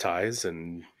cut ties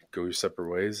and go your separate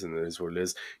ways, and it is what it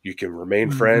is. You can remain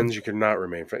Hmm. friends, you can not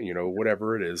remain friends, you know,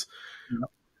 whatever it is.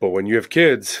 Yep. But when you have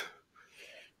kids,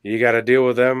 you got to deal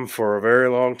with them for a very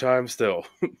long time still.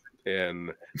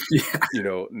 And, Yeah. you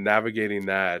know, navigating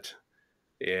that,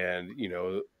 and, you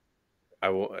know, I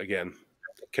will again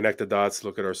connect the dots,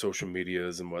 look at our social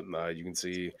medias and whatnot. You can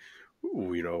see,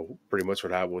 you know, pretty much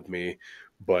what happened with me.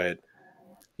 But,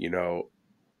 you know,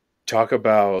 talk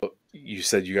about, you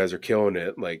said you guys are killing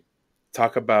it. Like,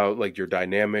 talk about like your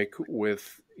dynamic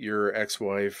with your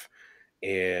ex-wife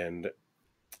and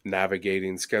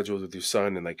navigating schedules with your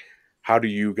son, and like how do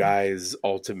you guys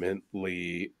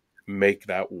ultimately make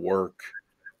that work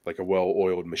like a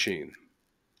well-oiled machine?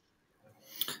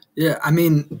 Yeah. I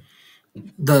mean,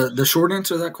 the short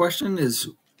answer to that question is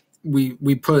we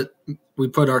put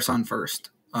our son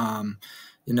first.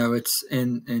 You know, it's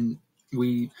and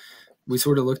we we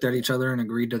sort of looked at each other and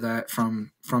agreed to that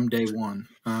from day one.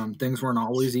 Things weren't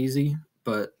always easy,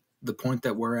 but the point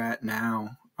that we're at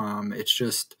now, it's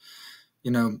just,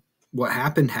 you know, what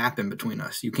happened between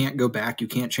us. You can't go back. You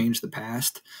can't change the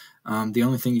past. The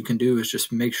only thing you can do is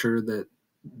just make sure that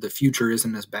the future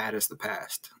isn't as bad as the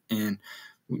past. And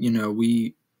you know,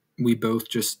 we both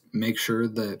just make sure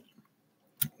that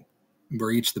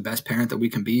we're each the best parent that we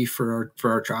can be for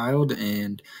our child.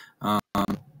 And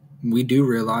we do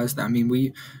realize that. I mean,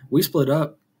 we split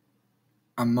up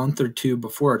a month or two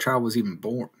before our child was even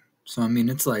born. So I mean,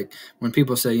 it's like when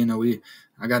people say, you know,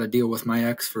 I got to deal with my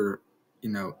ex for, you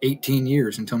know, 18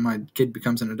 years until my kid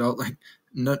becomes an adult. Like,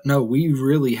 no, no, we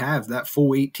really have that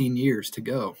full 18 years to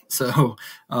go. So,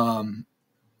 and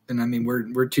I mean,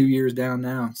 we're 2 years down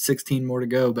now, 16 more to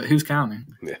go, but who's counting?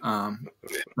 Yeah.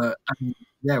 But I mean,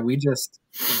 yeah, we just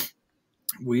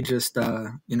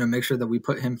you know, make sure that we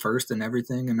put him first in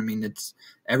everything. And I mean, it's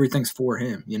everything's for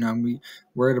him. You know,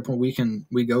 we're at a point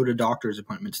we go to doctor's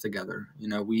appointments together. You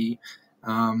know, we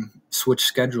switch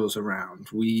schedules around.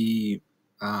 We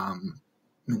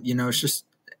you know, it's just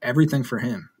everything for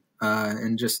him.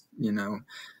 And just, you know,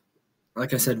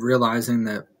 like I said, realizing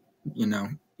that, you know,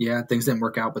 yeah, things didn't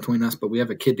work out between us, but we have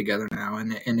a kid together now.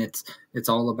 And it's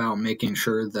all about making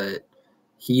sure that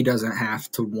he doesn't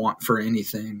have to want for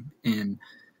anything. And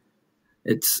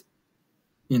it's,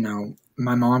 you know,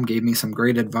 my mom gave me some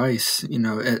great advice, you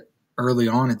know, early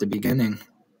on at the beginning,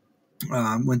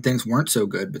 when things weren't so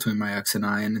good between my ex and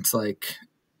I. And it's like,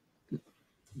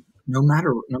 no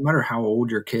matter how old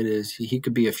your kid is, he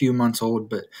could be a few months old,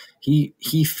 but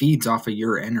he feeds off of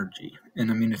your energy.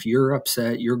 And I mean, if you're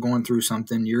upset, you're going through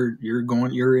something, you're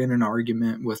in an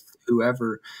argument with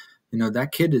whoever, you know,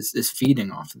 that kid is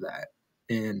feeding off of that.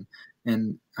 And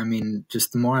I mean,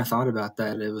 just the more I thought about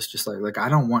that, it was just like I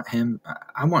don't want him.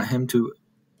 I want him to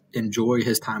enjoy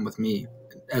his time with me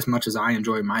as much as I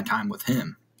enjoy my time with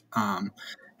him. Um,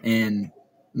 and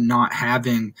not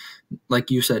having,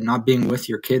 like you said, not being with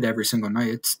your kid every single night,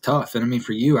 it's tough. And I mean,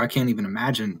 for you, I can't even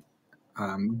imagine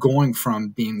going from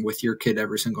being with your kid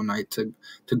every single night to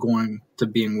going to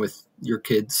being with your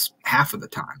kids half of the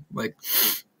time. Like,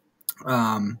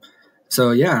 um,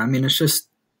 So yeah, I mean, it's just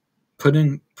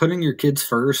putting your kids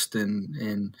first,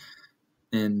 and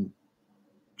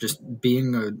just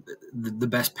being the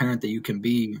best parent that you can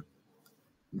be.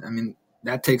 I mean,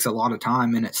 that takes a lot of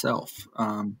time in itself,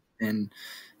 and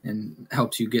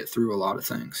helps you get through a lot of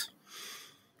things.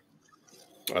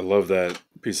 I love that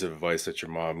piece of advice that your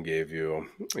mom gave you.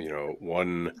 You know,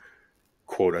 one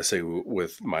quote I say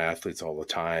with my athletes all the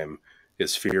time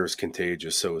is fear is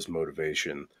contagious, so is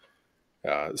motivation,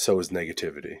 so is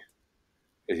negativity.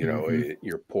 You know, Hmm.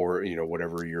 you're poor, you know,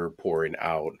 whatever you're pouring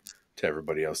out to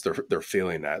everybody else, they're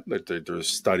feeling that. There's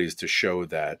studies to show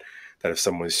that if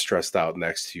someone's stressed out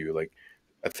next to you, like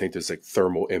I think there's like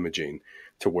thermal imaging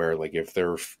to where like if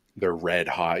they're red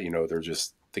hot, you know,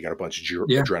 they got a bunch of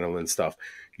Yeah. adrenaline stuff.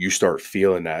 You start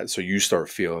feeling that, so you start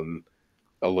feeling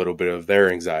a little bit of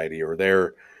their anxiety or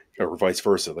vice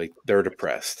versa. Like they're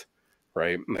depressed,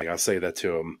 right? Like I'll say that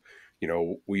to them. You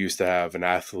know, we used to have an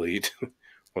athlete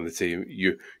on the team.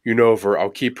 You know of her. I'll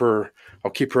keep her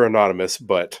anonymous,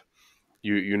 but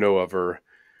you know of her.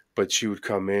 But she would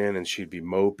come in and she'd be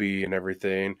mopey and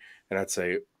everything, and I'd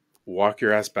say, walk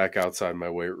your ass back outside my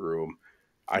weight room.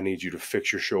 I need you to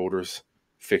fix your shoulders,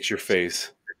 fix your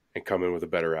face, and come in with a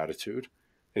better attitude.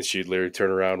 And she'd literally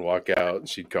turn around, walk out, and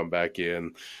she'd come back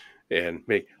in and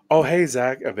make, oh hey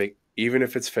Zach, I think even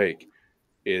if it's fake,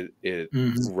 it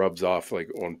Hmm. rubs off like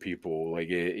on people, like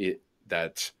it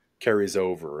that carries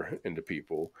over into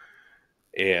people,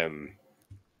 and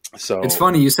It's so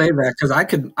funny you say that because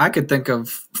I could think of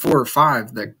 4 or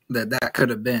 5 that could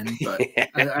have been, but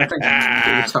I think I know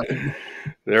who you're talking.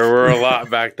 there were a lot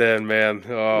back then, man.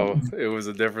 Oh, it was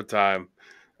a different time,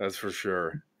 that's for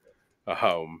sure.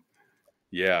 Um,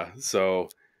 yeah. So,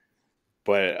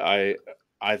 but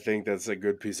I think that's a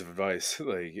good piece of advice.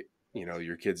 Like, you know,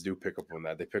 your kids do pick up on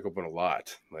that. They pick up on a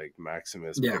lot. Like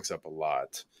Maximus Yeah. picks up a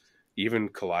lot. Even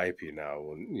Calliope now,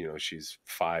 when you know she's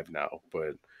 5 now,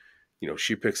 but you know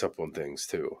she picks up on things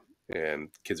too. And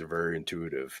kids are very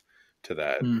intuitive to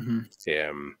that. Hmm.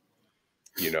 And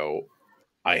you know,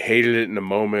 I hated it in a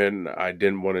moment. I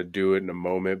didn't want to do it in a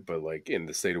moment, but like in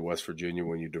the state of West Virginia,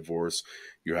 when you divorce,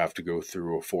 you have to go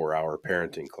through a 4-hour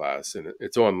parenting class, and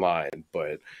it's online,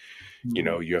 but you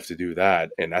know, you have to do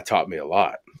that. And that taught me a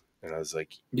lot. And I was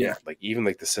like, Yeah. like even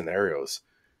like the scenarios,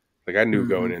 like I knew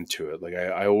going Hmm. into it, like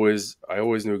I always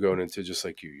knew going into, just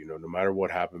like you know, no matter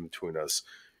what happened between us,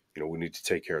 you know, we need to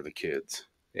take care of the kids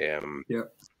and Yeah.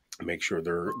 make sure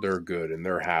they're good and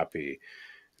they're happy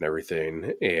and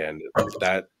everything. And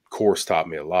that course taught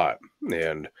me a lot.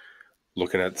 And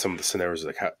looking at some of the scenarios,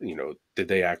 like how, you know, did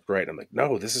they act right? I'm like,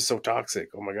 no, this is so toxic.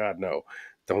 Oh my God, no,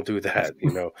 don't do that,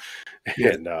 you know.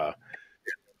 Yeah. And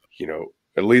you know,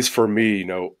 at least for me, you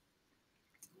know,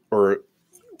 or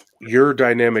your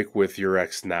dynamic with your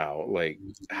ex now, like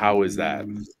how is that?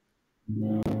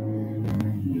 I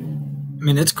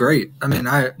mean, it's great. I mean,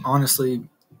 I honestly,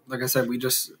 like I said, we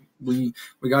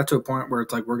got to a point where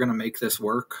it's like we're gonna make this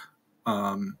work,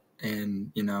 and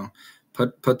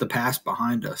put the past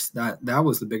behind us. That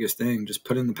was the biggest thing, just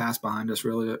putting the past behind us.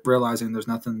 Really realizing there's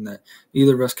nothing that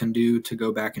either of us can do to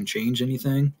go back and change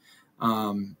anything.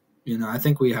 I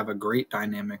think we have a great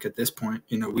dynamic at this point.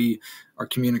 Our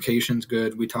communication's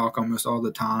good. We talk almost all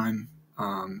the time.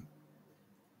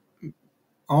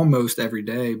 Almost every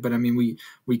day, but I mean,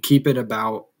 we keep it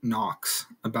about Knox,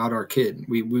 about our kid.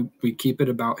 We keep it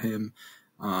about him.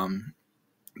 um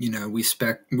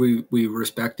we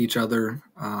respect each other.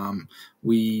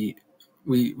 We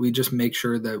we just make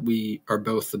sure that we are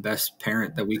both the best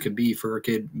parent that we could be for our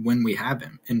kid when we have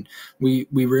him. And we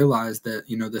realize that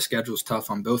the schedule's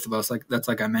tough on both of us. Like that's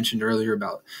like I mentioned earlier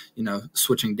about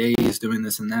switching days, doing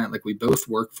this and that. Like we both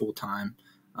work full time.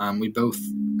 We both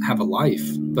have a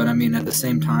life, but I mean, at the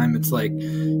same time, it's like,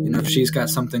 if she's got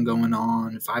something going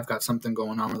on, if I've got something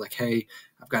going on, we're like, hey,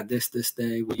 I've got this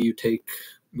day. Will you take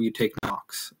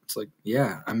Knox? It's like,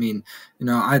 yeah. I mean,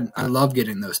 I love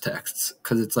getting those texts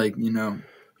because it's like,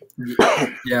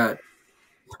 yeah,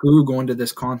 screw going to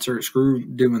this concert, screw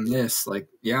doing this. Like,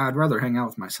 yeah, I'd rather hang out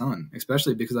with my son,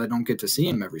 especially because I don't get to see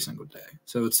him every single day.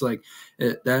 So it's like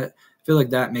I feel like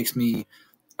that makes me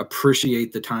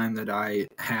appreciate the time that I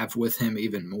have with him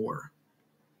even more.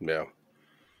 Yeah,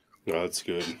 no, that's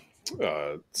good.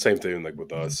 Same thing like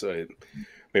with us. I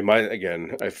mean, mine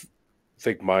again.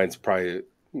 Think mine's probably,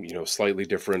 you know, slightly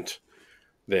different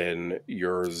than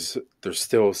yours. There's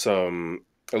still some,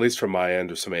 at least from my end,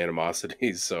 there's some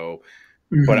animosity. So,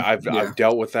 but Hmm. I've Yeah.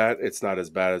 dealt with that. It's not as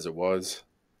bad as it was.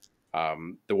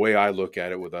 The way I look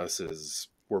at it with us is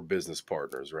we're business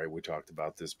partners, right? We talked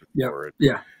about this Yep. before.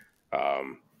 Yeah.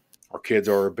 Um, our kids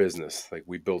are our business. Like,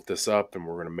 we built this up and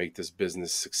we're going to make this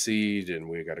business succeed, and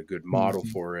we got a good model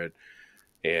Mm-hmm. for it.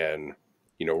 And,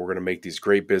 we're going to make these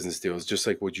great business deals, just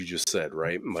like what you just said,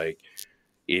 right? Like,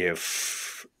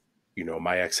 if,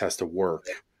 my ex has to work,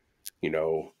 you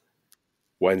know,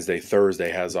 Wednesday, Thursday,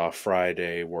 has off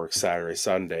Friday, works Saturday,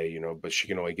 Sunday, but she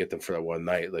can only get them for that one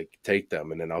night. Like, take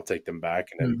them, and then I'll take them back,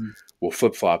 and then Mm-hmm. we'll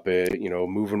flip flop it,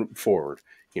 moving forward.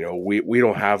 We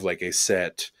don't have like a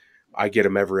set. I get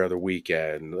them every other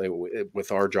weekend. Like,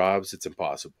 with our jobs, it's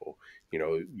impossible.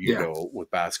 Yeah. With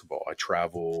basketball, I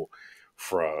travel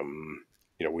from,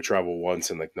 we travel once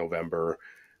in like November.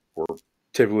 We're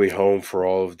typically home for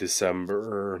all of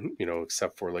December,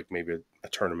 except for like maybe a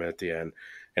tournament at the end.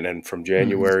 And then from Mm-hmm.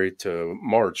 January to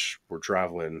March, we're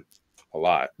traveling a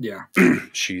lot. Yeah.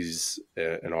 She's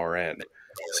an RN,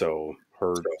 so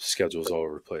her schedule's all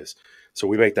over the place. So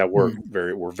we make that work.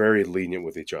 Mm-hmm. We're very lenient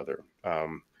with each other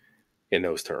in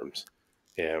those terms.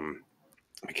 And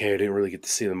okay, I didn't really get to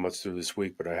see them much through this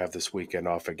week, but I have this weekend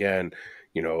off again.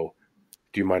 You know,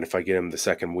 do you mind if I get them the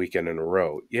second weekend in a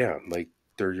row? Yeah, like,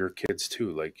 they're your kids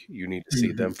too. Like, you need to see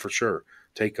Mm-hmm. them for sure.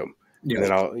 Take them, and Yeah.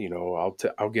 then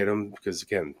I'll get them, because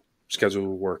again, schedule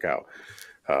will work out.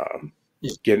 Um,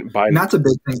 Yeah. getting by, And that's a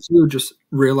big thing too, just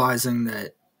realizing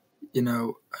that, you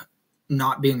know,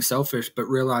 not being selfish, but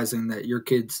realizing that your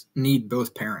kids need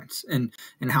both parents, and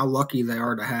how lucky they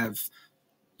are to have,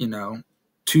 you know,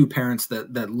 two parents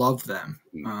that love them,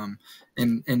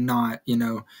 and not,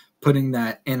 putting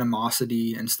that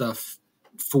animosity and stuff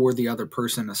for the other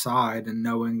person aside, and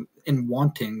knowing and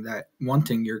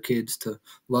wanting your kids to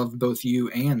love both you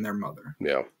and their mother.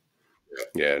 yeah,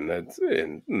 yeah,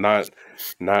 and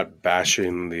not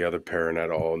bashing the other parent at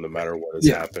all, no matter what has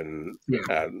Yeah. happened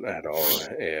Yeah. at all.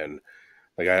 And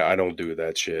like, I don't do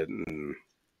that shit, and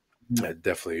I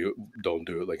definitely don't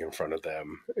do it like in front of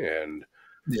them. And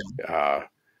Yeah. uh,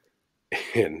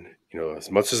 and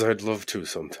as much as I'd love to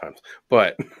sometimes,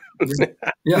 but Yeah.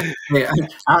 Yeah. Hey,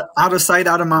 out of sight,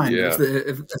 out of mind. If, yeah,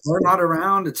 if we're not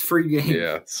around, it's free game.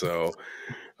 yeah. So,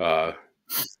 uh,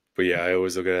 but yeah, I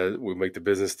always look at it. We make the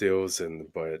business deals,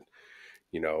 but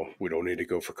we don't need to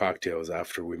go for cocktails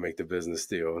after we make the business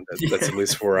deal. That's at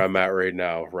least where I'm at right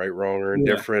now. Right, wrong, or Yeah.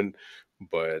 indifferent,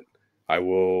 but I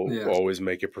will Yeah. always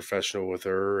make it professional with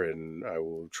her, and I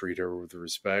will treat her with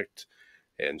respect,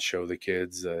 and show the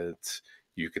kids that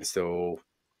you can still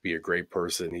be a great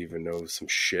person even though some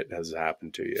shit has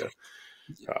happened to you.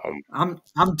 Um,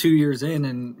 I'm 2 years in,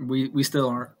 and we still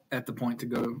aren't at the point to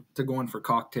going for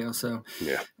cocktails. So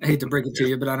yeah, I hate to break it to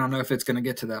you, but I don't know if it's going to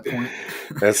get to that point.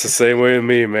 that's the same way with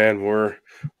me, man. We're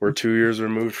 2 years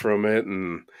removed from it,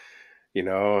 and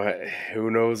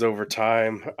who knows over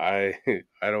time. I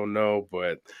don't know,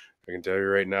 but I can tell you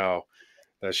right now,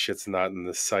 that shit's not in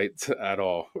the sight at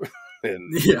all.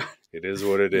 And Yeah. it is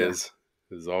what it Yeah. is.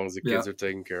 As long as the Yeah. kids are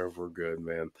taken care of, we're good,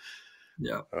 man.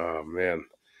 Yeah. Oh man.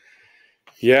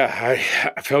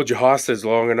 Yeah, I've held you hostage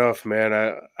long enough,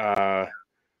 man.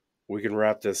 We can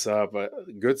wrap this up.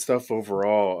 Good stuff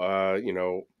overall.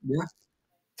 Yeah.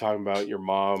 Talking about your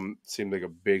mom seemed like a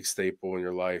big staple in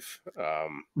your life.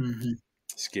 Hmm.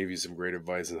 Just gave you some great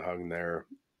advice and hung there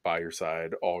by your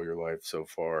side all your life so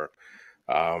far.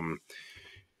 Um,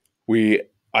 we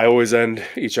I always end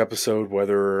each episode,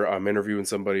 whether I'm interviewing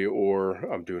somebody or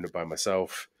I'm doing it by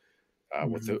myself,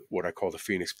 with Hmm. what I call the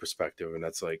Phoenix perspective, and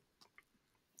that's like,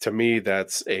 to me,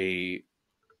 that's a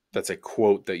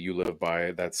quote that you live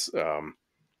by. That's a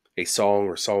song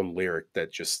or song lyric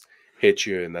that just hits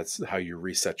you, and that's how you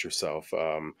reset yourself.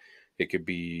 It could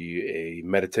be a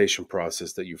meditation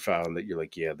process that you found that you're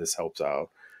like, yeah, this helps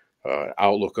out.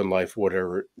 Outlook on life,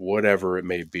 whatever it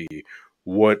may be.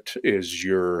 What is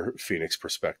your Phoenix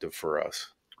perspective for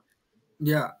us?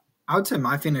 Yeah. I would say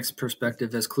my Phoenix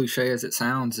perspective, as cliche as it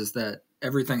sounds, is that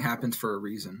everything happens for a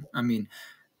reason. I mean,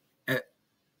 e-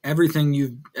 everything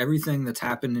that's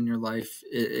happened in your life,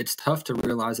 it's tough to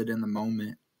realize it in the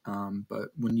moment. But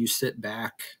when you sit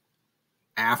back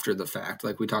after the fact,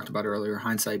 like we talked about earlier,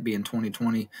 hindsight being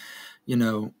 2020, you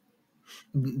know,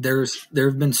 there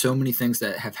have been so many things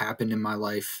that have happened in my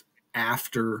life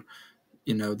after,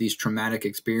 these traumatic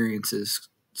experiences,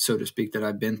 so to speak, that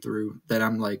I've been through, that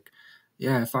I'm like,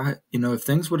 yeah, if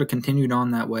things would have continued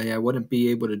on that way, I wouldn't be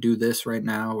able to do this right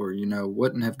now, or,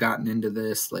 wouldn't have gotten into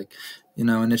this, like,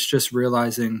 and it's just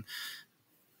realizing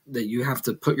that you have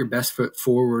to put your best foot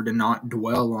forward and not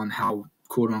dwell on how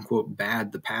quote unquote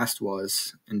bad the past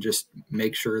was, and just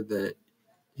make sure that,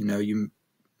 you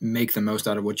make the most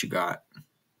out of what you got.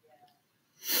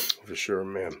 For sure,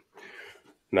 man.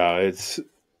 No, it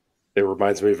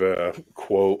reminds me of a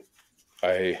quote.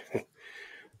 I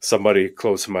somebody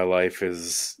close to my life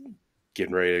is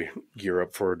getting ready to gear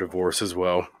up for a divorce as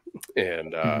well,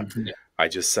 and Mhm. I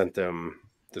just sent them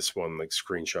this one like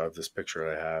screenshot of this picture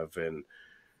I have, and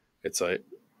it's like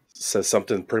says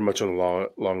something pretty much on the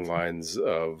long lines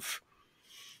of,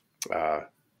 uh,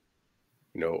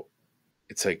 you know,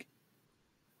 it's like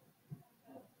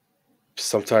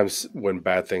sometimes when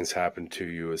bad things happen to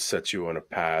you, it sets you on a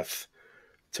path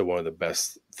to one of the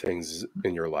best things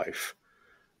in your life.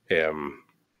 Um,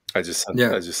 I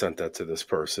Yeah. just sent that to this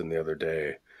person the other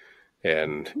day,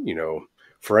 and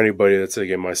for anybody that's like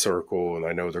in my circle, and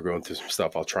I know they're going through some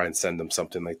stuff, I'll try and send them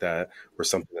something like that or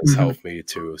something that's Hmm. helped me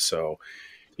too. So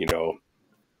you know,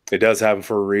 it does happen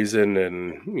for a reason,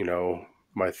 and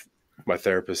my my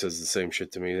therapist says the same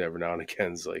shit to me every now and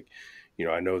again. It's like,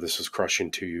 I know this was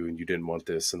crushing to you, and you didn't want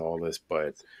this and all this,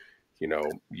 but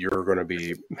you're going to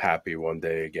be happy one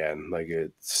day again. Like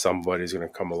somebody's going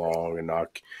to come along and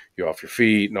knock you off your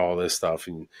feet and all this stuff,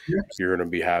 and Yeah. you're going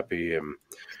to be happy. And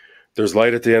there's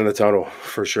light at the end of the tunnel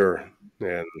for sure.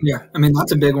 And Yeah. I mean,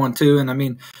 that's a big one too. And I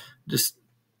mean, just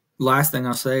last thing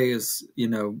I'll say is,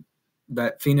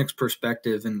 that Phoenix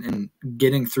perspective and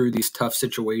getting through these tough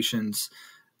situations,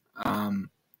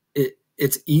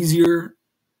 it's easier.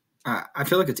 I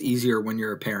feel like it's easier when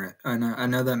you're a parent. I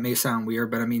know that may sound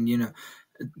weird, but I mean,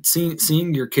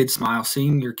 seeing your kids smile,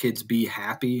 seeing your kids be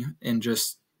happy, and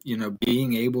just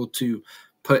being able to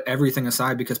put everything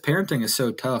aside, because parenting is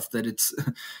so tough that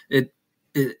it,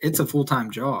 it's a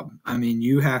full-time job. I mean,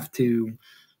 you have to,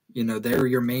 they're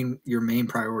your main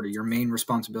priority, your main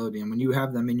responsibility, and when you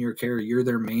have them in your care, you're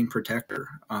their main protector.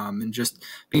 And just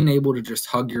being able to just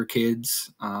hug your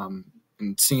kids,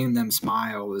 and seeing them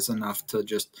smile is enough to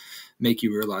just make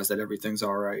you realize that everything's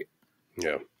all right.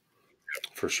 yeah,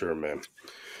 for sure, man.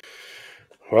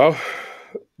 Well,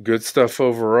 good stuff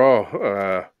overall.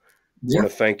 Want Yeah. to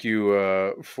thank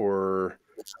you for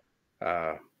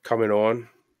uh, coming on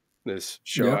this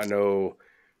show. Yep. I know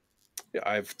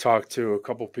I've talked to a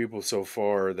couple people so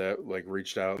far that like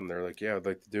reached out and they're like, "Yeah, I'd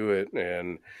like to do it."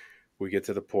 And we get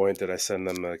to the point that I send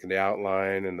them like the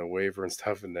outline and the waiver and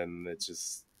stuff, and then it's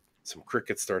just some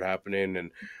crickets start happening,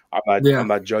 and I'm Yeah.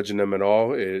 not judging them at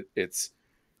all. It's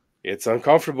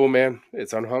uncomfortable, man.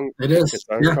 It is. It's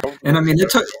Yeah. And I uncomfortable. mean,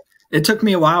 it took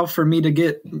me a while for me to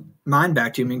get mine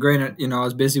back to you. I mean, granted, I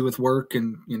was busy with work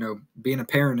and, being a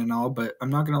parent and all, but I'm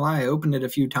not going to lie. I opened it a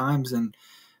few times and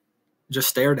just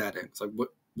stared at it. It's like, what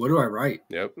do I write?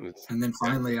 Yep. It's, And then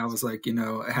finally I was like,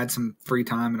 I had some free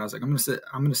time and I was like, I'm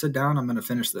going to sit down. I'm going to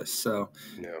finish this. So,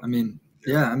 yeah. I mean,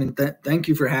 yeah, I mean, thank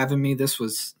you for having me. This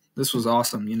was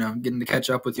awesome. Getting to catch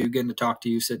up with you, getting to talk to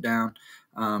you, sit down,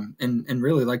 and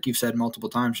really, like you've said multiple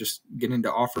times, just getting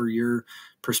to offer your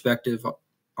perspective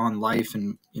on life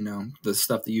and the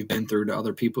stuff that you've been through to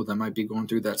other people that might be going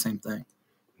through that same thing.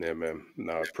 Yeah, man.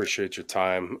 No, I appreciate your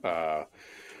time.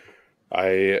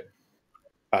 I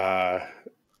uh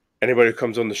Anybody who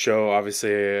comes on the show,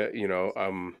 obviously,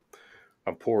 I'm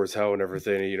poor as hell and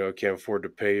everything, and can't afford to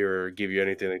pay or give you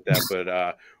anything like that.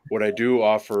 But what I do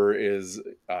offer is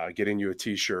getting you a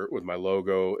T-shirt with my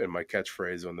logo and my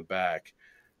catchphrase on the back.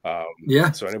 Um,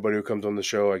 Yeah, so anybody who comes on the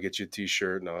show, I get you a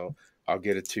T-shirt and I'll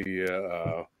get it to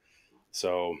you.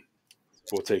 So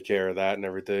we'll take care of that and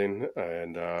everything,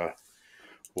 and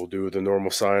we'll do the normal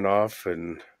sign off.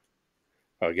 And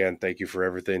again, thank you for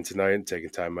everything tonight and taking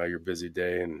time out of your busy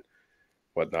day and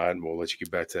whatnot. And we'll let you get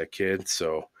back to that kid.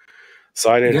 So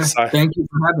yeah. Thank you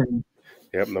for having me.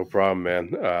 Yep, no problem,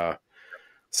 man.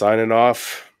 Signing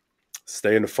off.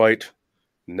 Stay in the fight.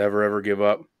 Never ever give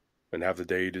up, and have the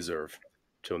day you deserve.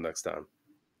 Till next time.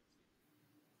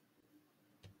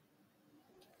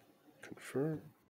 Confirm.